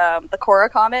Korra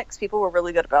comics, people were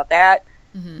really good about that.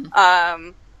 Mm-hmm.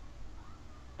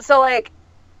 So, like,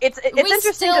 it's we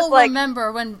interesting. still like,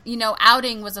 remember when,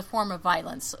 outing was a form of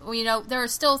violence. There are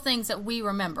still things that we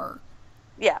remember.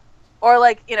 Yeah. Or,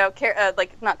 like,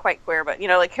 like, not quite queer, but,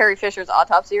 like Carrie Fisher's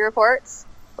autopsy reports.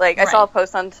 Like, I saw a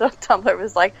post on Tumblr, it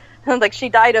was like, she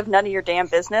died of none of your damn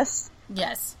business.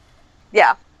 Yes.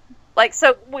 Yeah. Like,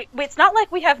 so, it's not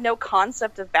like we have no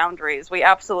concept of boundaries. We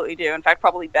absolutely do. In fact,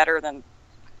 probably better than,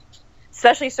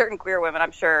 especially certain queer women,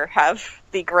 I'm sure, have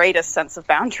the greatest sense of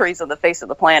boundaries on the face of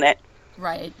the planet.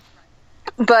 Right.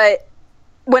 But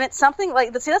when it's something like,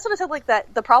 see, that's what I said, like,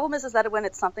 that the problem is that when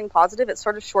it's something positive, it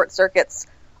sort of short circuits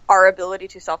our ability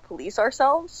to self-police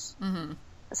ourselves. Mm-hmm.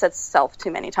 I said self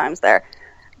too many times there.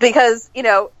 Because,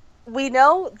 we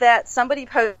know that somebody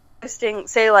posting,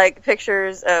 say, like,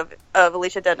 pictures of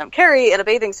Alicia Dednam Carey in a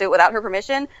bathing suit without her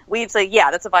permission, we'd say,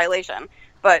 yeah, that's a violation.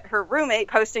 But her roommate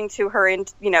posting to her,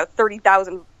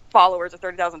 30,000 followers or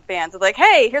 30,000 fans, is like,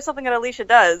 hey, here's something that Alicia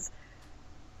does.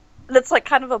 That's, like,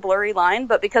 kind of a blurry line,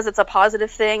 but because it's a positive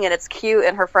thing and it's cute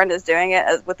and her friend is doing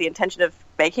it with the intention of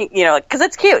making, because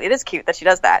it's cute. It is cute that she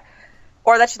does that.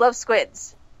 Or that she loves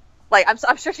squids. Like,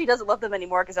 I'm sure she doesn't love them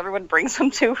anymore because everyone brings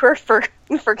them to her for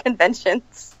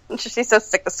conventions. She's so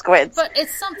sick of squids. But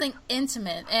it's something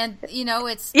intimate, and,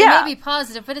 it may be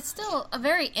positive, but it's still a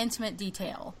very intimate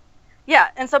detail. Yeah,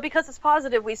 and so because it's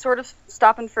positive, we sort of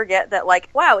stop and forget that, like,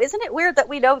 wow, isn't it weird that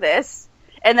we know this?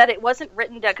 And that it wasn't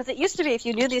written down. Because it used to be, if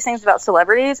you knew these things about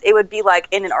celebrities, it would be, like,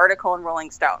 in an article in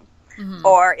Rolling Stone. Mm-hmm.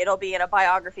 Or it'll be in a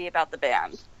biography about the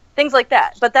band. Things like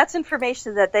that. But that's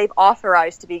information that they've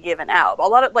authorized to be given out. A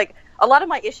lot of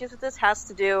my issues with this has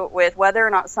to do with whether or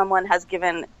not someone has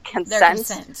given consent. Their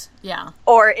consent, yeah.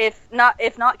 Or if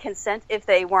not consent, if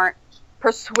they weren't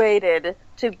persuaded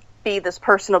to be this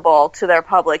personable to their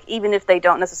public, even if they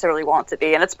don't necessarily want to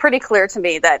be. And it's pretty clear to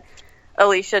me that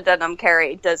Alicia Dednam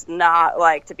Carey does not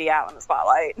like to be out in the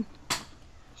spotlight.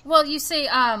 Well, you see,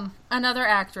 another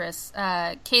actress,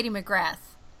 Katie McGrath.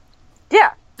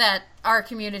 Yeah. That our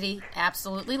community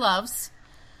absolutely loves.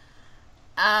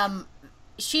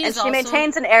 She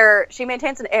maintains an air. She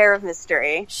maintains an air of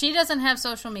mystery. She doesn't have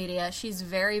social media. She's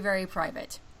very, very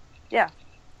private. Yeah.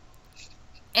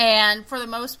 And for the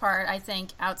most part, I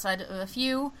think outside of a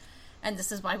few, and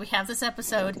this is why we have this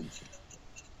episode,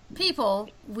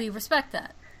 we respect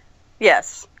that.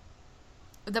 Yes.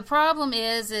 The problem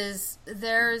is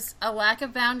there's a lack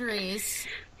of boundaries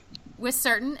with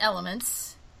certain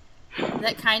elements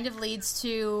that kind of leads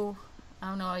to, I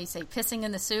don't know how you say, pissing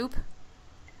in the soup?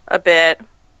 A bit.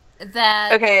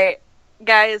 Okay,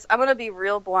 guys, I'm going to be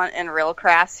real blunt and real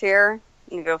crass here.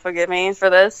 You go forgive me for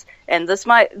this. And this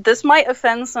might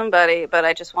offend somebody, but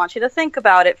I just want you to think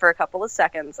about it for a couple of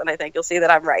seconds, and I think you'll see that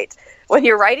I'm right. When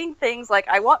you're writing things like,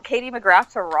 I want Katie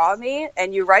McGrath to raw me,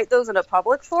 and you write those in a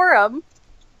public forum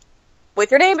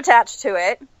with your name attached to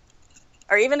it,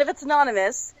 or even if it's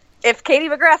anonymous, if Katie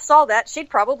McGrath saw that, she'd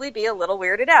probably be a little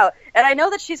weirded out. And I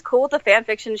know that she's cool with the fan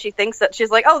fiction. She thinks that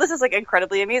she's like, oh, this is, like,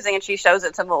 incredibly amusing, and she shows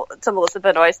it to Melissa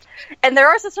Benoist. And there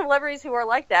are some celebrities who are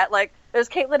like that. Like, there's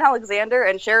Caitlin Alexander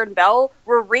and Sharon Bell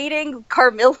were reading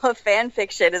Carmilla fan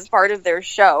fiction as part of their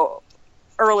show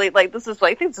early. Like,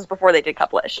 I think this is before they did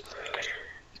Couplish.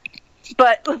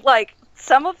 But, like,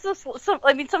 some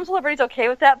celebrities okay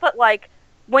with that, but, like,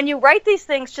 when you write these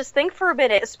things, just think for a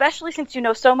minute, especially since you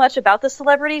know so much about the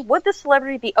celebrity. Would the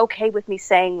celebrity be okay with me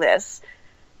saying this?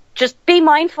 Just be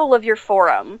mindful of your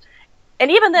forum. And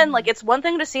even then, like, it's one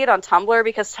thing to see it on Tumblr,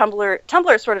 because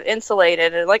Tumblr is sort of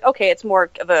insulated, and, like, okay, it's more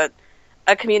of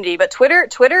a community. But Twitter,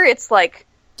 it's, like,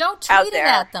 don't tweet it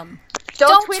at them.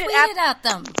 Don't tweet it at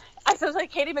them. I suppose,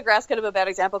 like, Katie McGrath's kind of a bad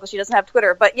example because she doesn't have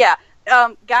Twitter. But, yeah,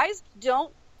 guys,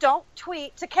 don't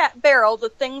tweet to Cat Barrel the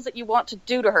things that you want to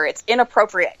do to her. It's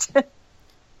inappropriate.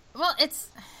 Well, it's,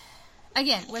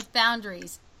 again, with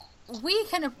boundaries, you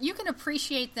can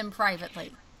appreciate them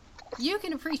privately. You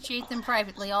can appreciate them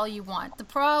privately all you want. The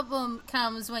problem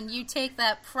comes when you take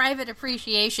that private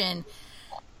appreciation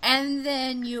and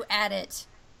then you add it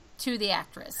to the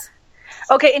actress.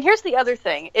 Okay, and here's the other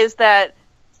thing, is that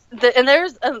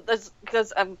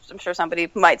because I'm sure somebody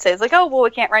might say, it's like, oh, well, we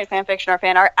can't write fan fiction or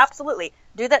fan art. Absolutely.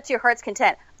 Do that to your heart's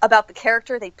content. About the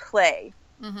character they play,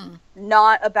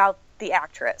 not about the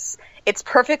actress. It's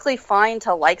perfectly fine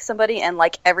to like somebody and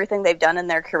like everything they've done in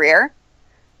their career.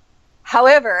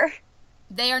 However,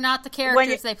 they are not the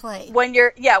characters they play. When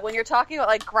you're talking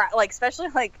about especially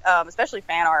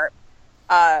fan art,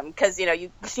 because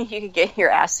you can get your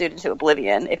ass suited to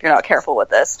oblivion if you're not careful with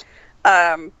this.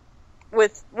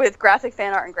 with graphic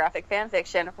fan art and graphic fan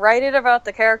fiction, write it about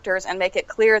the characters and make it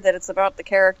clear that it's about the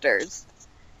characters.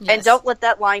 Yes. And don't let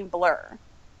that line blur.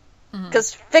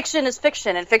 Because fiction is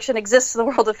fiction, and fiction exists in the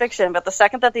world of fiction, but the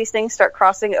second that these things start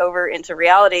crossing over into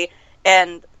reality,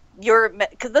 and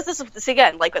because this is,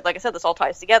 again, like I said, this all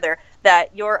ties together,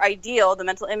 that your ideal, the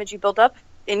mental image you build up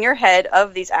in your head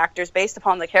of these actors based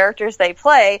upon the characters they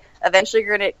play, eventually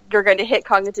you're going to hit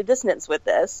cognitive dissonance with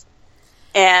this.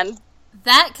 And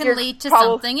that can lead to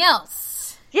something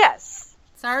else. Yes.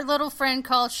 It's our little friend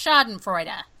called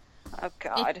Schadenfreude. Oh,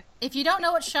 God. If you don't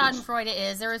know what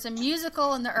Schadenfreude is, there was a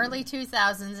musical in the early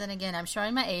 2000s, and again, I'm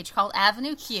showing my age, called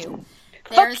Avenue Q.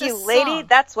 Fuck you, lady.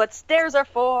 That's what stairs are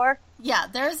for. Yeah,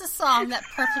 there's a song that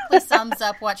perfectly sums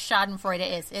up what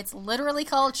Schadenfreude is. It's literally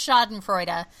called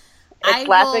Schadenfreude. It's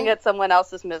laughing at someone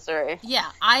else's misery.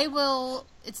 Yeah,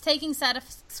 it's taking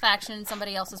satisfaction in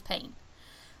somebody else's pain.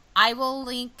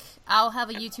 I'll have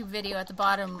a YouTube video at the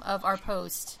bottom of our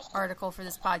post article for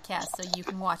this podcast so you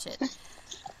can watch it.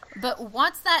 But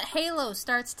once that halo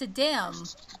starts to dim,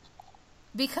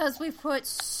 because we've put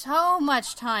so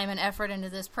much time and effort into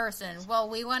this person, well,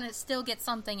 we want to still get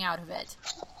something out of it.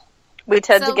 We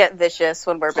tend to get vicious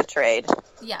when we're betrayed.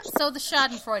 Yeah, so the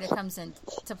Schadenfreude comes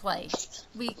into play.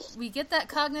 We get that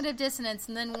cognitive dissonance,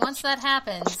 and then once that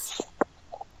happens,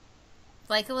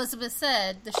 like Elizabeth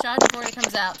said, the Schadenfreude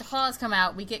comes out, the claws come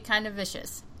out, we get kind of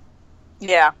vicious.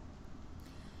 Yeah.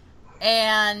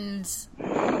 And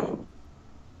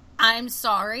I'm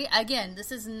sorry, again,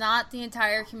 this is not the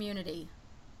entire community,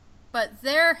 but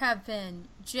there have been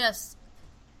just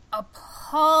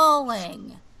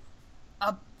appalling,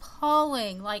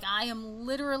 like I am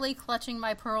literally clutching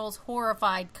my pearls,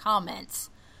 horrified comments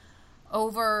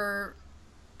over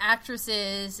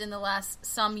actresses in the last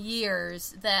some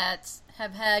years that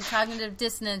have had cognitive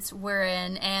dissonance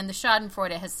and the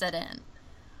Schadenfreude has set in.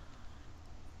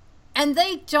 And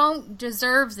they don't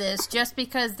deserve this just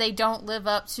because they don't live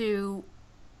up to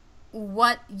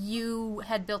what you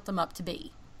had built them up to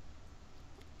be.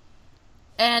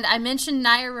 And I mentioned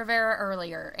Naya Rivera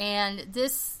earlier, and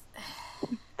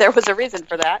there was a reason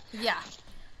for that. Yeah.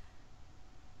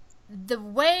 The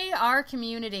way our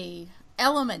community,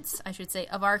 elements, I should say,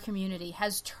 of our community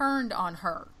has turned on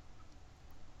her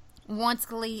once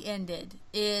Glee ended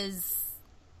is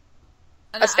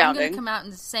astounding. I'm going to come out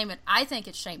and say it. I think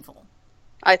it's shameful.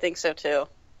 I think so too.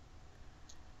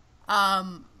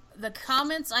 The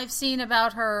comments I've seen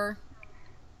about her,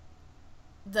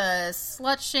 the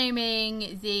slut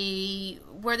shaming,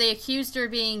 where they accused her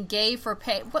of being gay for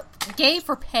pay. What? Gay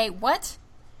for pay? What?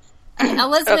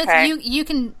 Elizabeth, okay. you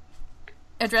can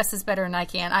address this better than I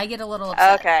can. I get a little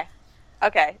upset.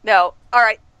 Okay. No. All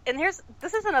right. And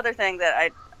this is another thing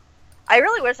that I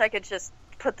really wish I could just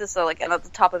put this at the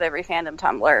top of every fandom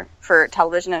Tumblr for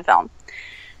television and film.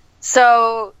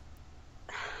 So,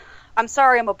 I'm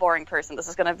sorry I'm a boring person. This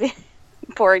is going to be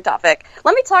a boring topic.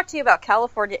 Let me talk to you about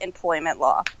California employment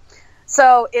law.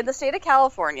 So, in the state of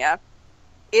California,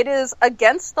 it is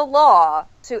against the law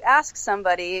to ask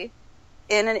somebody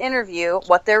in an interview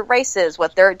what their race is,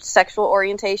 what their sexual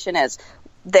orientation is,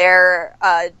 their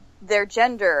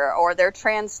gender, or their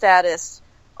trans status,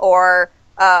 or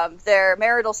their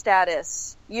marital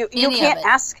status. You can't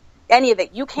ask any of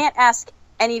it. You can't ask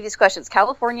any of these questions.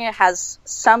 California has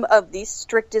some of the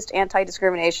strictest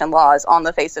anti-discrimination laws on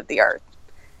the face of the earth,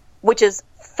 which is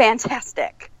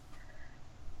fantastic.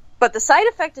 But the side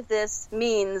effect of this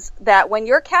means that when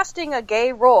you're casting a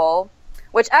gay role,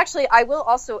 which actually I will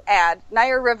also add,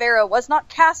 Naya Rivera was not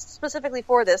cast specifically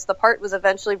for this. The part was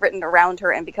eventually written around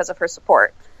her and because of her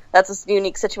support. That's a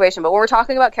unique situation. But when we're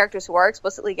talking about characters who are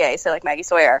explicitly gay, say like Maggie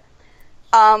Sawyer,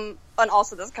 and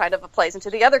also this kind of plays into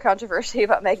the other controversy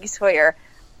about Maggie Sawyer,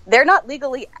 they're not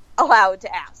legally allowed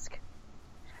to ask.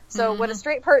 So when a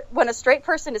straight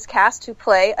person is cast to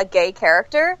play a gay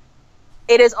character,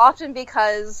 it is often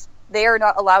because they are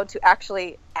not allowed to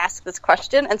actually ask this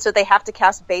question, and so they have to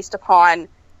cast based upon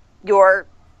your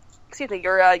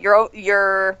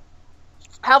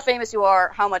how famous you are,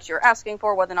 how much you're asking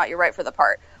for, whether or not you're right for the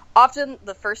part. Often,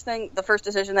 the first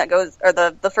decision that goes, or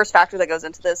the first factor that goes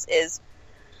into this is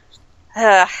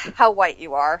how white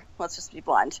you are. Let's just be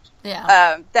blunt.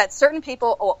 Yeah. That certain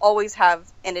people will always have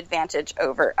an advantage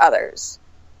over others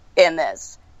in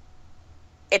this.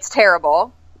 It's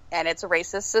terrible, and it's a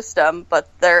racist system, but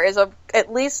there is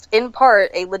at least in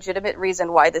part, a legitimate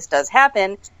reason why this does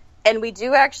happen, and we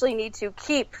do actually need to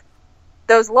keep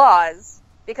those laws,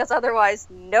 because otherwise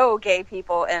no gay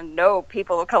people and no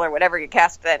people of color would ever get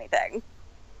cast with anything.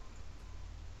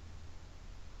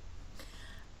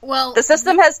 Well, the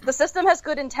system has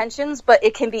good intentions, but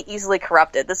it can be easily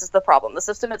corrupted. This is the problem. The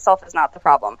system itself is not the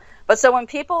problem. But so when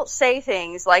people say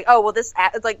things like, "Oh, well, this,"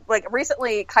 like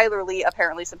recently, Kyler Lee,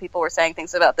 apparently some people were saying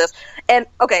things about this, and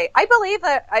okay, I believe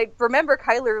that I remember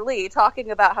Kyler Lee talking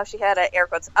about how she had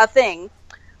a thing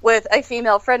with a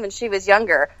female friend when she was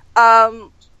younger.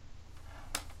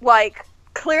 Like,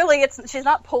 clearly she's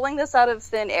not pulling this out of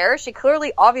thin air. She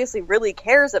clearly, obviously, really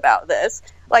cares about this.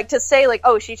 Like, to say, like,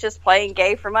 oh, she's just playing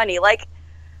gay for money. Like,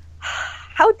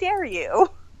 how dare you?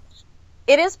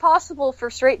 It is possible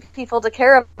for straight people to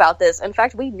care about this. In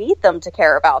fact, we need them to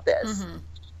care about this. Mm-hmm.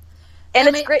 And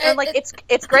it's great. And, like,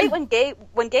 it's great when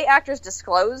gay actors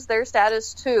disclose their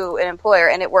status to an employer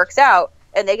and it works out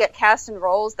and they get cast in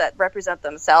roles that represent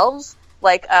themselves.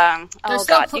 Like, they're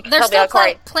still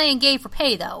playing gay for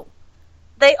pay, though.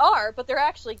 They are, but they're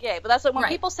actually gay. But that's what when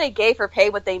people say gay for pay,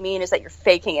 what they mean is that you're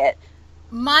faking it.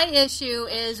 My issue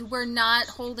is we're not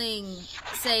holding,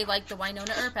 say, like the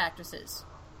Winona Earp actresses,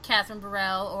 Catherine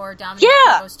Burrell or Dominique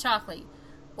Rose-Chalkley,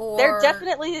 or they're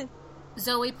definitely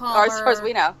Zoe Palmer, as far as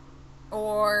we know,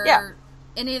 or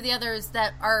any of the others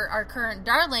that are our current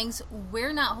darlings.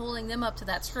 We're not holding them up to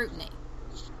that scrutiny.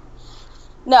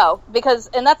 No, because,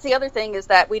 and that's the other thing is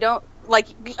that we don't, like,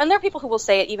 and there are people who will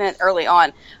say it even early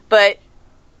on, but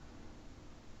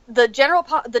the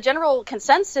general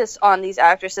consensus on these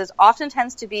actresses often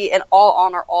tends to be an all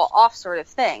on or all off sort of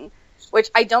thing, which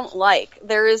I don't like.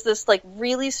 There is this, like,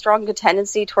 really strong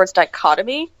tendency towards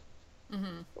dichotomy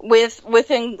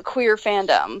within queer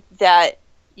fandom that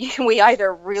we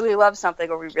either really love something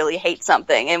or we really hate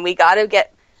something, and we got to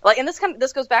get, like, and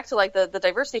this goes back to, like, the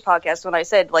diversity podcast when I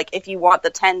said, like, if you want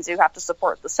the 10s, you have to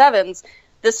support the 7s.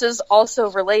 This is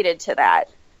also related to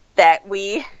that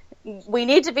we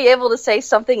need to be able to say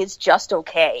something is just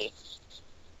okay.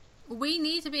 We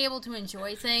need to be able to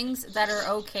enjoy things that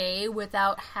are okay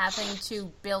without having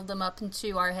to build them up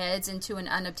into our heads into an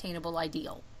unobtainable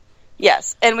ideal.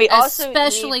 Yes, and we also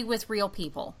especially with real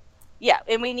people. Yeah,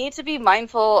 and we need to be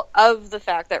mindful of the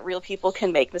fact that real people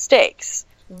can make mistakes.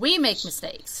 We make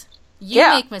mistakes. You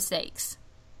make mistakes.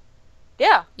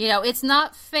 Yeah. You know, it's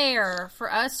not fair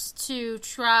for us to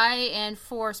try and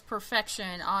force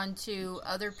perfection onto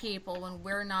other people when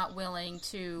we're not willing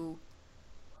to,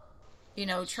 you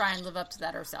know, try and live up to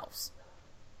that ourselves.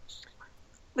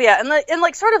 Yeah, and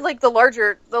like sort of like the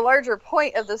larger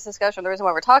point of this discussion, the reason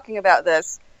why we're talking about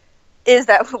this is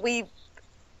that we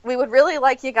would really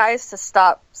like you guys to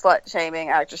stop slut-shaming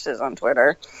actresses on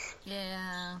Twitter.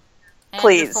 Yeah. And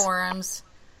please. The forums.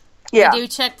 Yeah. We do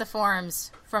check the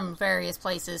forums from various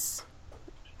places.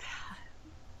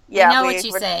 Yeah, we know what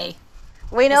you say.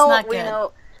 We know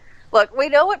Look, we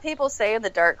know what people say in the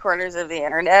dark corners of the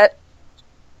internet,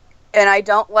 and I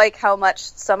don't like how much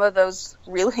some of those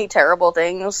really terrible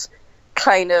things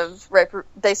kind of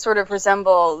they sort of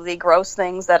resemble the gross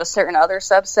things that a certain other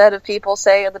subset of people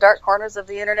say in the dark corners of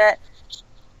the internet.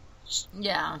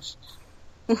 Yeah.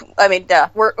 I mean,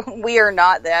 we are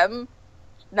not them.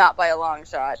 Not by a long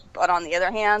shot. But on the other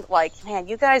hand, like, man,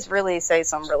 you guys really say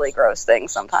some really gross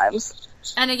things sometimes.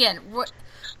 And again,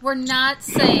 we're not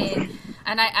saying,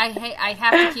 and I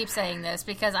have to keep saying this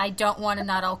because I don't want a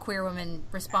not all queer women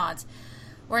response.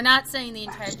 We're not saying the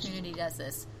entire community does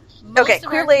this. Okay,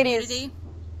 queer ladies.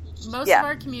 Most of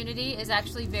our community is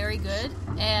actually very good,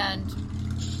 and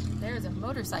there's a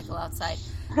motorcycle outside.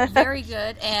 Very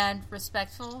good and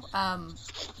respectful.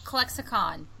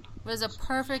 Klexicon was a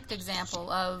perfect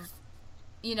example of,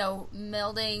 you know,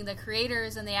 melding the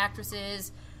creators and the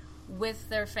actresses with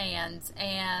their fans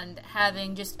and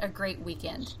having just a great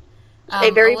weekend. A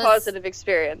very positive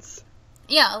experience.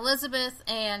 Yeah, Elizabeth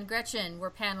and Gretchen were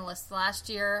panelists last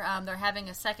year. They're having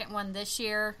a second one this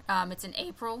year. It's in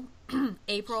April,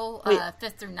 April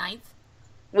 5th through 9th.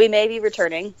 We may be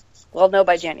returning. We'll know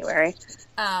by January.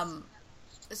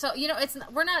 So, you know,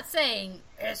 we're not saying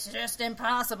it's just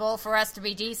impossible for us to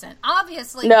be decent.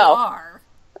 Obviously, no. We are.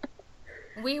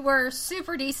 We were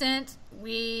super decent.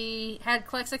 We had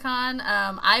Klexicon.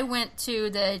 I went to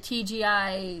the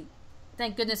TGI,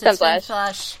 thank goodness it's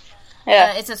Femflash.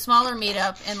 Yeah. It's a smaller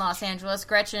meetup in Los Angeles.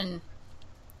 Gretchen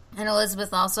and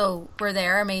Elizabeth also were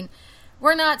there. I mean,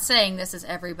 we're not saying this is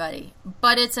everybody,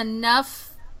 but it's enough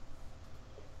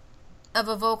of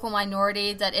a vocal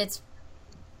minority that it's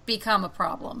become a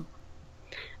problem.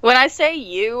 When I say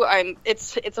you,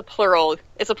 it's a plural.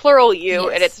 It's a plural you,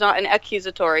 yes. And it's not an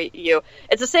accusatory you.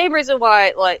 It's the same reason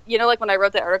why, like, you know, like when I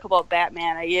wrote the article about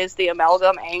Batman, I used the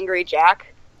amalgam angry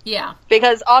Jack. Yeah.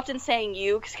 Because often saying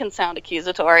you can sound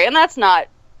accusatory, and that's not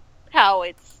how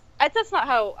that's not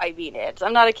how I mean it.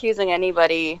 I'm not accusing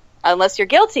anybody unless you're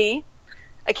guilty.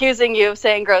 accusing you of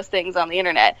saying gross things on the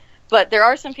internet. But there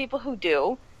are some people who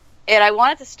do, and I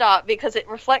want it to stop because it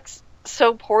reflects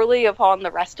so poorly upon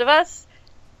the rest of us.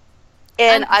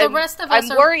 And I'm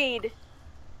worried.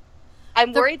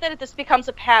 I'm worried that if this becomes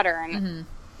a pattern,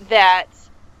 that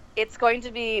it's going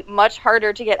to be much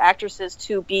harder to get actresses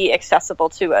to be accessible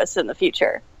to us in the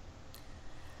future.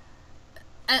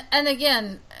 And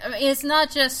again, I mean, it's not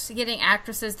just getting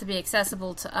actresses to be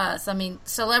accessible to us. I mean,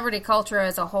 celebrity culture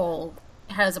as a whole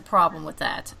has a problem with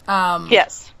that.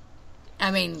 Yes.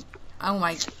 I mean, oh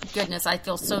my goodness, I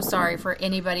feel so sorry for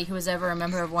anybody who was ever a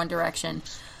member of One Direction.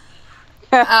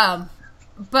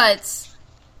 But,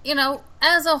 you know,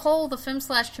 as a whole, the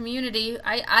Femslash community,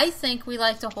 I think we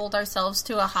like to hold ourselves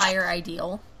to a higher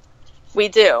ideal. We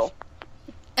do.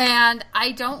 And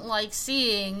I don't like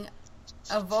seeing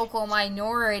a vocal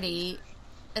minority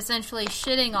essentially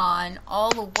shitting on all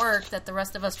the work that the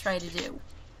rest of us try to do.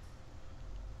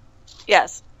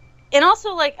 Yes. And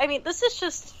also, like, I mean, this is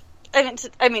just,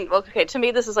 to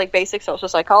me, this is like basic social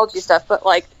psychology stuff, but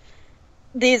like,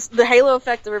 the halo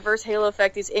effect, the reverse halo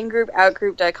effect, these in-group,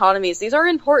 out-group dichotomies, these are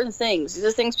important things. These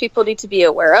are things people need to be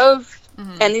aware of.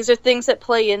 And these are things that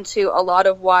play into a lot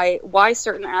of why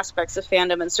certain aspects of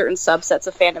fandom and certain subsets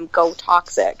of fandom go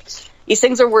toxic. These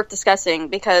things are worth discussing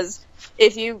because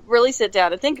if you really sit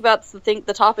down and think about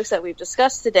the topics that we've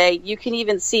discussed today, you can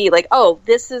even see, like, oh,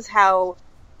 this is how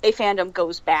a fandom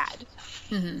goes bad.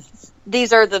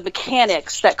 These are the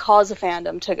mechanics that cause a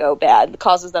fandom to go bad,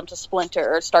 causes them to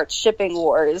splinter or start shipping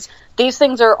wars. These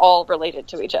things are all related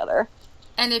to each other.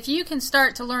 And if you can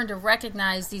start to learn to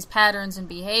recognize these patterns and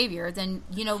behavior, then,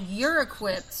 you're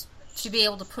equipped to be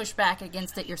able to push back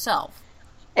against it yourself.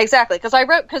 Exactly, because I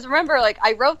wrote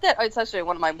that, it's actually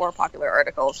one of my more popular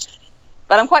articles,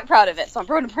 but I'm quite proud of it, so I'm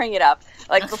going to bring it up.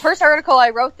 Like, the first article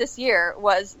I wrote this year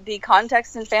was the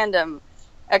context in fandom,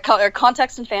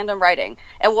 context in fandom writing,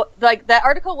 and that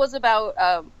article was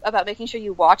about making sure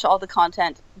you watch all the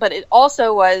content, but it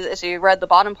also was, as you read the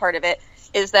bottom part of it,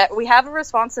 is that we have a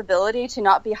responsibility to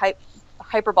not be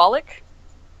hyperbolic.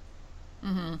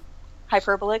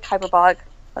 Hyperbolic,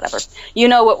 whatever. You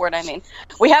know what word I mean.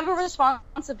 We have a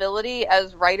responsibility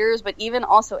as writers, but even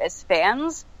also as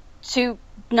fans, to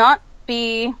not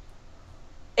be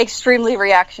extremely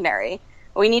reactionary.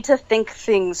 We need to think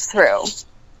things through.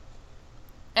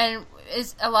 And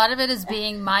a lot of it is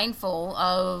being mindful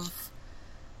of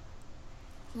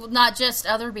not just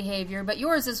other behavior, but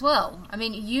yours as well. I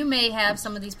mean, you may have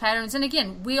some of these patterns, and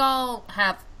again, we all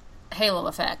have halo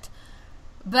effect.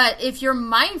 But if you're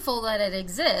mindful that it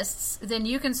exists, then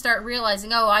you can start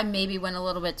realizing, oh, I maybe went a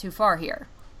little bit too far here.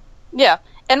 Yeah.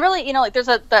 And really, there's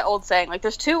that old saying, like,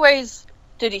 there's two ways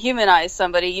to dehumanize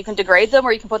somebody. You can degrade them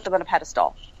or you can put them on a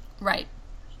pedestal. Right.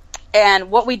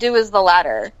 And what we do is the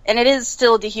latter. And it is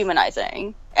still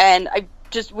dehumanizing. And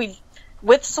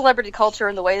with celebrity culture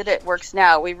and the way that it works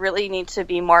now, we really need to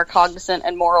be more cognizant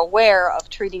and more aware of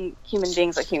treating human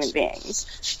beings like human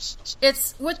beings.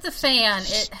 It's with the fan,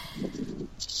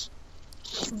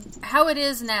 how it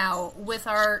is now with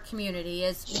our community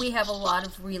is we have a lot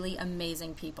of really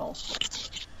amazing people.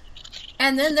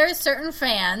 And then there's certain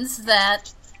fans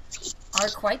that are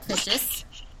quite vicious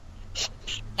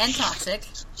and toxic.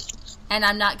 And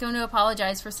I'm not going to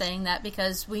apologize for saying that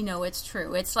because we know it's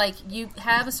true. It's like you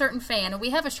have a certain fan, and we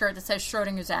have a shirt that says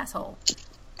Schrodinger's asshole.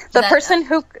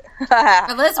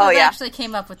 Elizabeth actually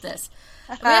came up with this.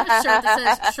 We have a shirt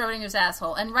that says Schrodinger's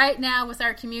asshole. And right now with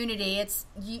our community, it's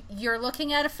you're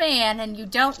looking at a fan and you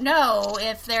don't know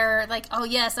if they're like, oh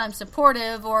yes, I'm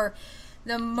supportive, or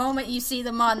the moment you see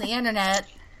them on the internet,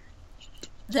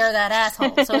 they're that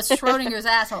asshole. So it's Schrodinger's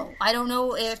asshole. I don't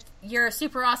know if you're a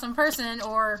super awesome person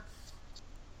or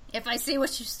if I see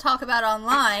what you talk about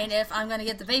online, if I'm going to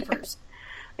get the vapors.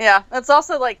 Yeah, that's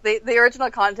also like the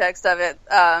original context of it.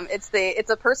 It's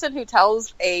a person who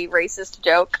tells a racist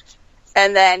joke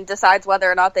and then decides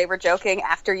whether or not they were joking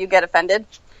after you get offended.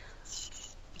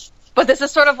 But this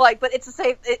is sort of like, but it's the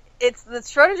same. It's the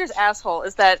Schrodinger's asshole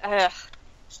is that.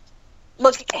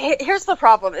 Look, here's the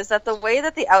problem: is that the way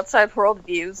that the outside world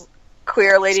views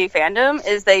queer lady fandom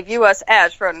is they view us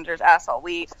as Schrodinger's asshole.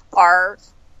 We are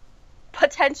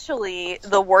potentially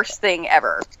the worst thing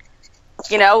ever.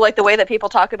 Like the way that people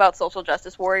talk about social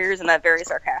justice warriors in that very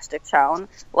sarcastic tone.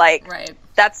 Like, right.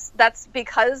 That's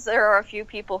because there are a few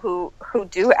people who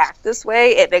do act this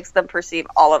way. It makes them perceive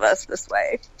all of us this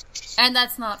way. And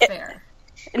that's not fair.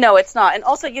 No, it's not. And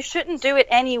also, you shouldn't do it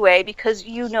anyway because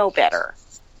you know better.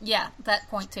 Yeah, that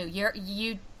point too.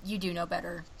 You do know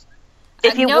better.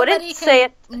 If you wouldn't say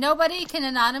it... Nobody can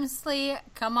anonymously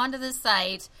come onto this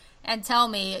site and tell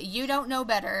me you don't know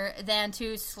better than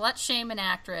to slut-shame an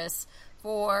actress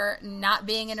for not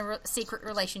being in a secret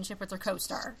relationship with her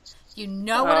co-star. You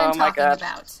know what I'm talking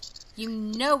about. You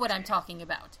know what I'm talking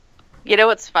about. You know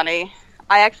what's funny?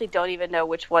 I actually don't even know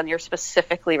which one you're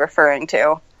specifically referring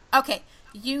to. Okay,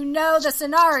 you know the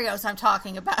scenarios I'm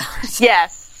talking about.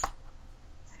 Yes.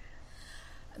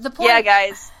 The point, yeah,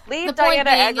 guys. Leave Diana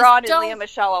Agron and Lea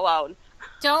Michele alone.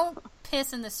 Don't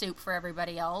piss in the soup for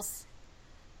everybody else.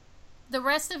 The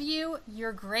rest of you,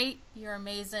 you're great. You're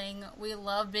amazing. We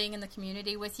love being in the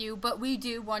community with you, but we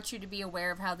do want you to be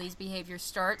aware of how these behaviors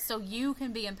start so you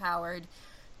can be empowered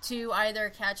to either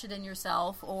catch it in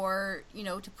yourself or,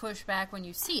 to push back when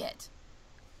you see it.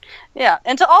 Yeah,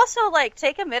 and to also,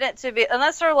 take a minute to be, and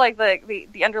that's sort of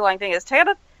the underlying thing is,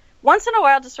 once in a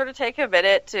while, just sort of take a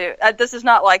minute to, this is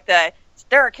not like there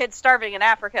are kids starving in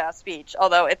Africa speech,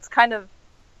 although it's kind of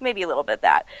maybe a little bit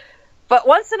that. But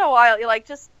once in a while, you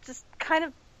just kind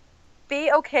of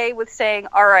be okay with saying,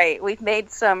 all right, we've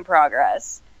made some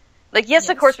progress. Yes,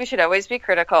 of course, we should always be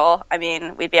critical. I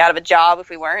mean, we'd be out of a job if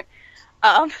we weren't.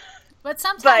 But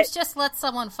sometimes just let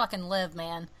someone fucking live,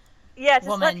 man. Yeah,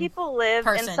 just let people live.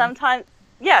 Person.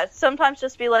 And sometimes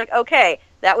just be like, okay,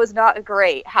 that was not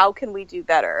great. How can we do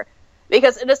better?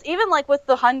 Because just even with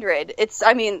the 100,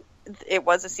 it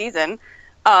was a season.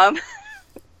 I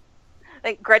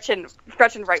think Gretchen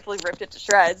rightfully ripped it to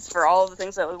shreds for all of the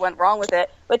things that went wrong with it.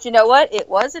 But you know what? It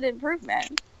was an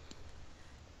improvement.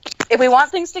 If we want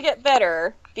things to get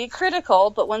better, be critical,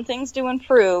 but when things do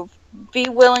improve, be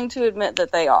willing to admit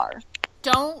that they are.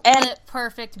 Don't let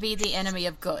perfect be the enemy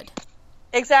of good.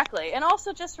 Exactly. And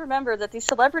also just remember that these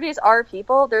celebrities are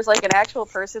people. There's an actual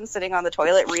person sitting on the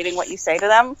toilet reading what you say to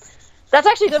them. That's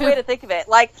actually a good way to think of it.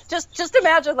 Just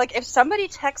imagine, if somebody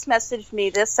text messaged me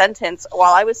this sentence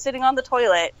while I was sitting on the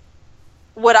toilet,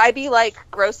 would I be,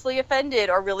 grossly offended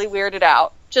or really weirded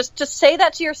out? Just say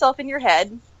that to yourself in your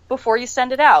head before you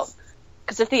send it out.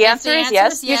 Because if the answer is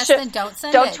yes, you should. Then don't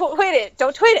send it. Don't tweet it.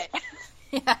 Don't tweet it.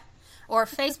 Yeah. Or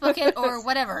Facebook it or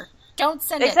whatever. Don't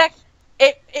send it.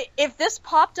 If this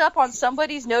popped up on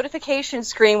somebody's notification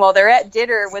screen while they're at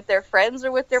dinner with their friends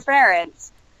or with their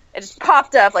parents, it just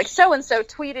popped up, so-and-so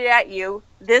tweeted at you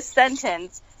this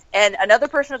sentence, and another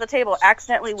person at the table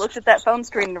accidentally looked at that phone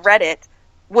screen and read it,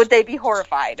 would they be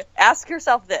horrified? Ask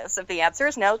yourself this. If the answer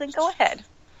is no, then go ahead.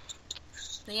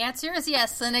 The answer is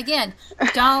yes, and again,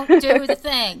 don't do the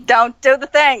thing. Don't do the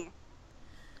thing.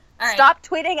 All right. Stop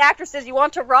tweeting actresses you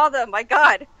want to raw them. My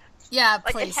God. Yeah,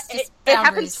 please. It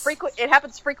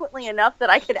happens frequently enough that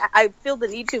I feel the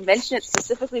need to mention it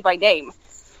specifically by name.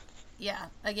 Yeah,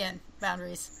 again,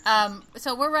 boundaries.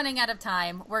 So we're running out of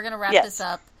time. We're going to wrap this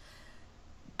up.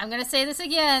 I'm going to say this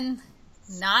again.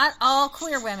 Not all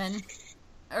queer women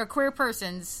or queer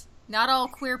persons, not all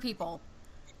queer people.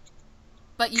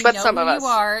 But you know who you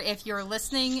are. If you're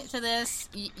listening to this,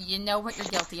 you know what you're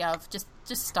guilty of. Just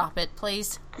stop it,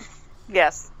 please.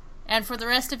 Yes. And for the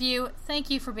rest of you, thank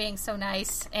you for being so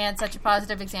nice and such a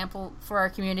positive example for our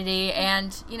community.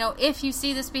 And, if you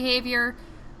see this behavior,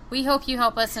 we hope you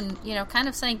help us in, kind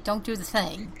of saying, don't do the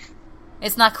thing.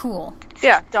 It's not cool.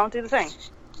 Yeah, don't do the thing.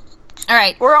 All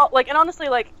right. We're all, and honestly,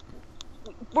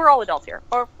 we're all adults here.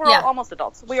 Or we're all almost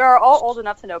adults. We are all old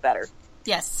enough to know better.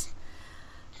 Yes.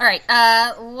 All right.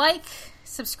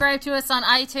 Subscribe to us on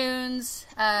iTunes.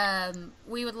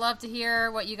 We would love to hear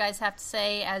what you guys have to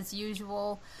say, as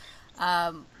usual.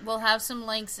 We'll have some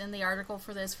links in the article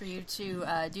for this for you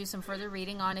to do some further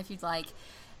reading on if you'd like.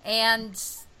 And,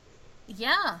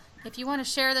 yeah, if you want to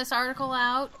share this article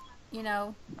out,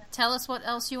 tell us what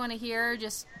else you want to hear.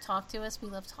 Just talk to us. We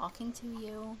love talking to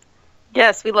you.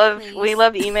 Yes, we love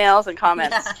emails and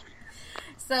comments. Yeah.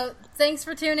 So, thanks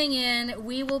for tuning in.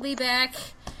 We will be back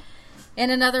in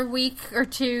another week or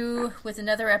two with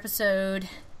another episode.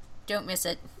 Don't miss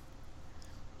it.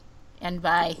 And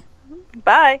bye.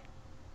 Bye.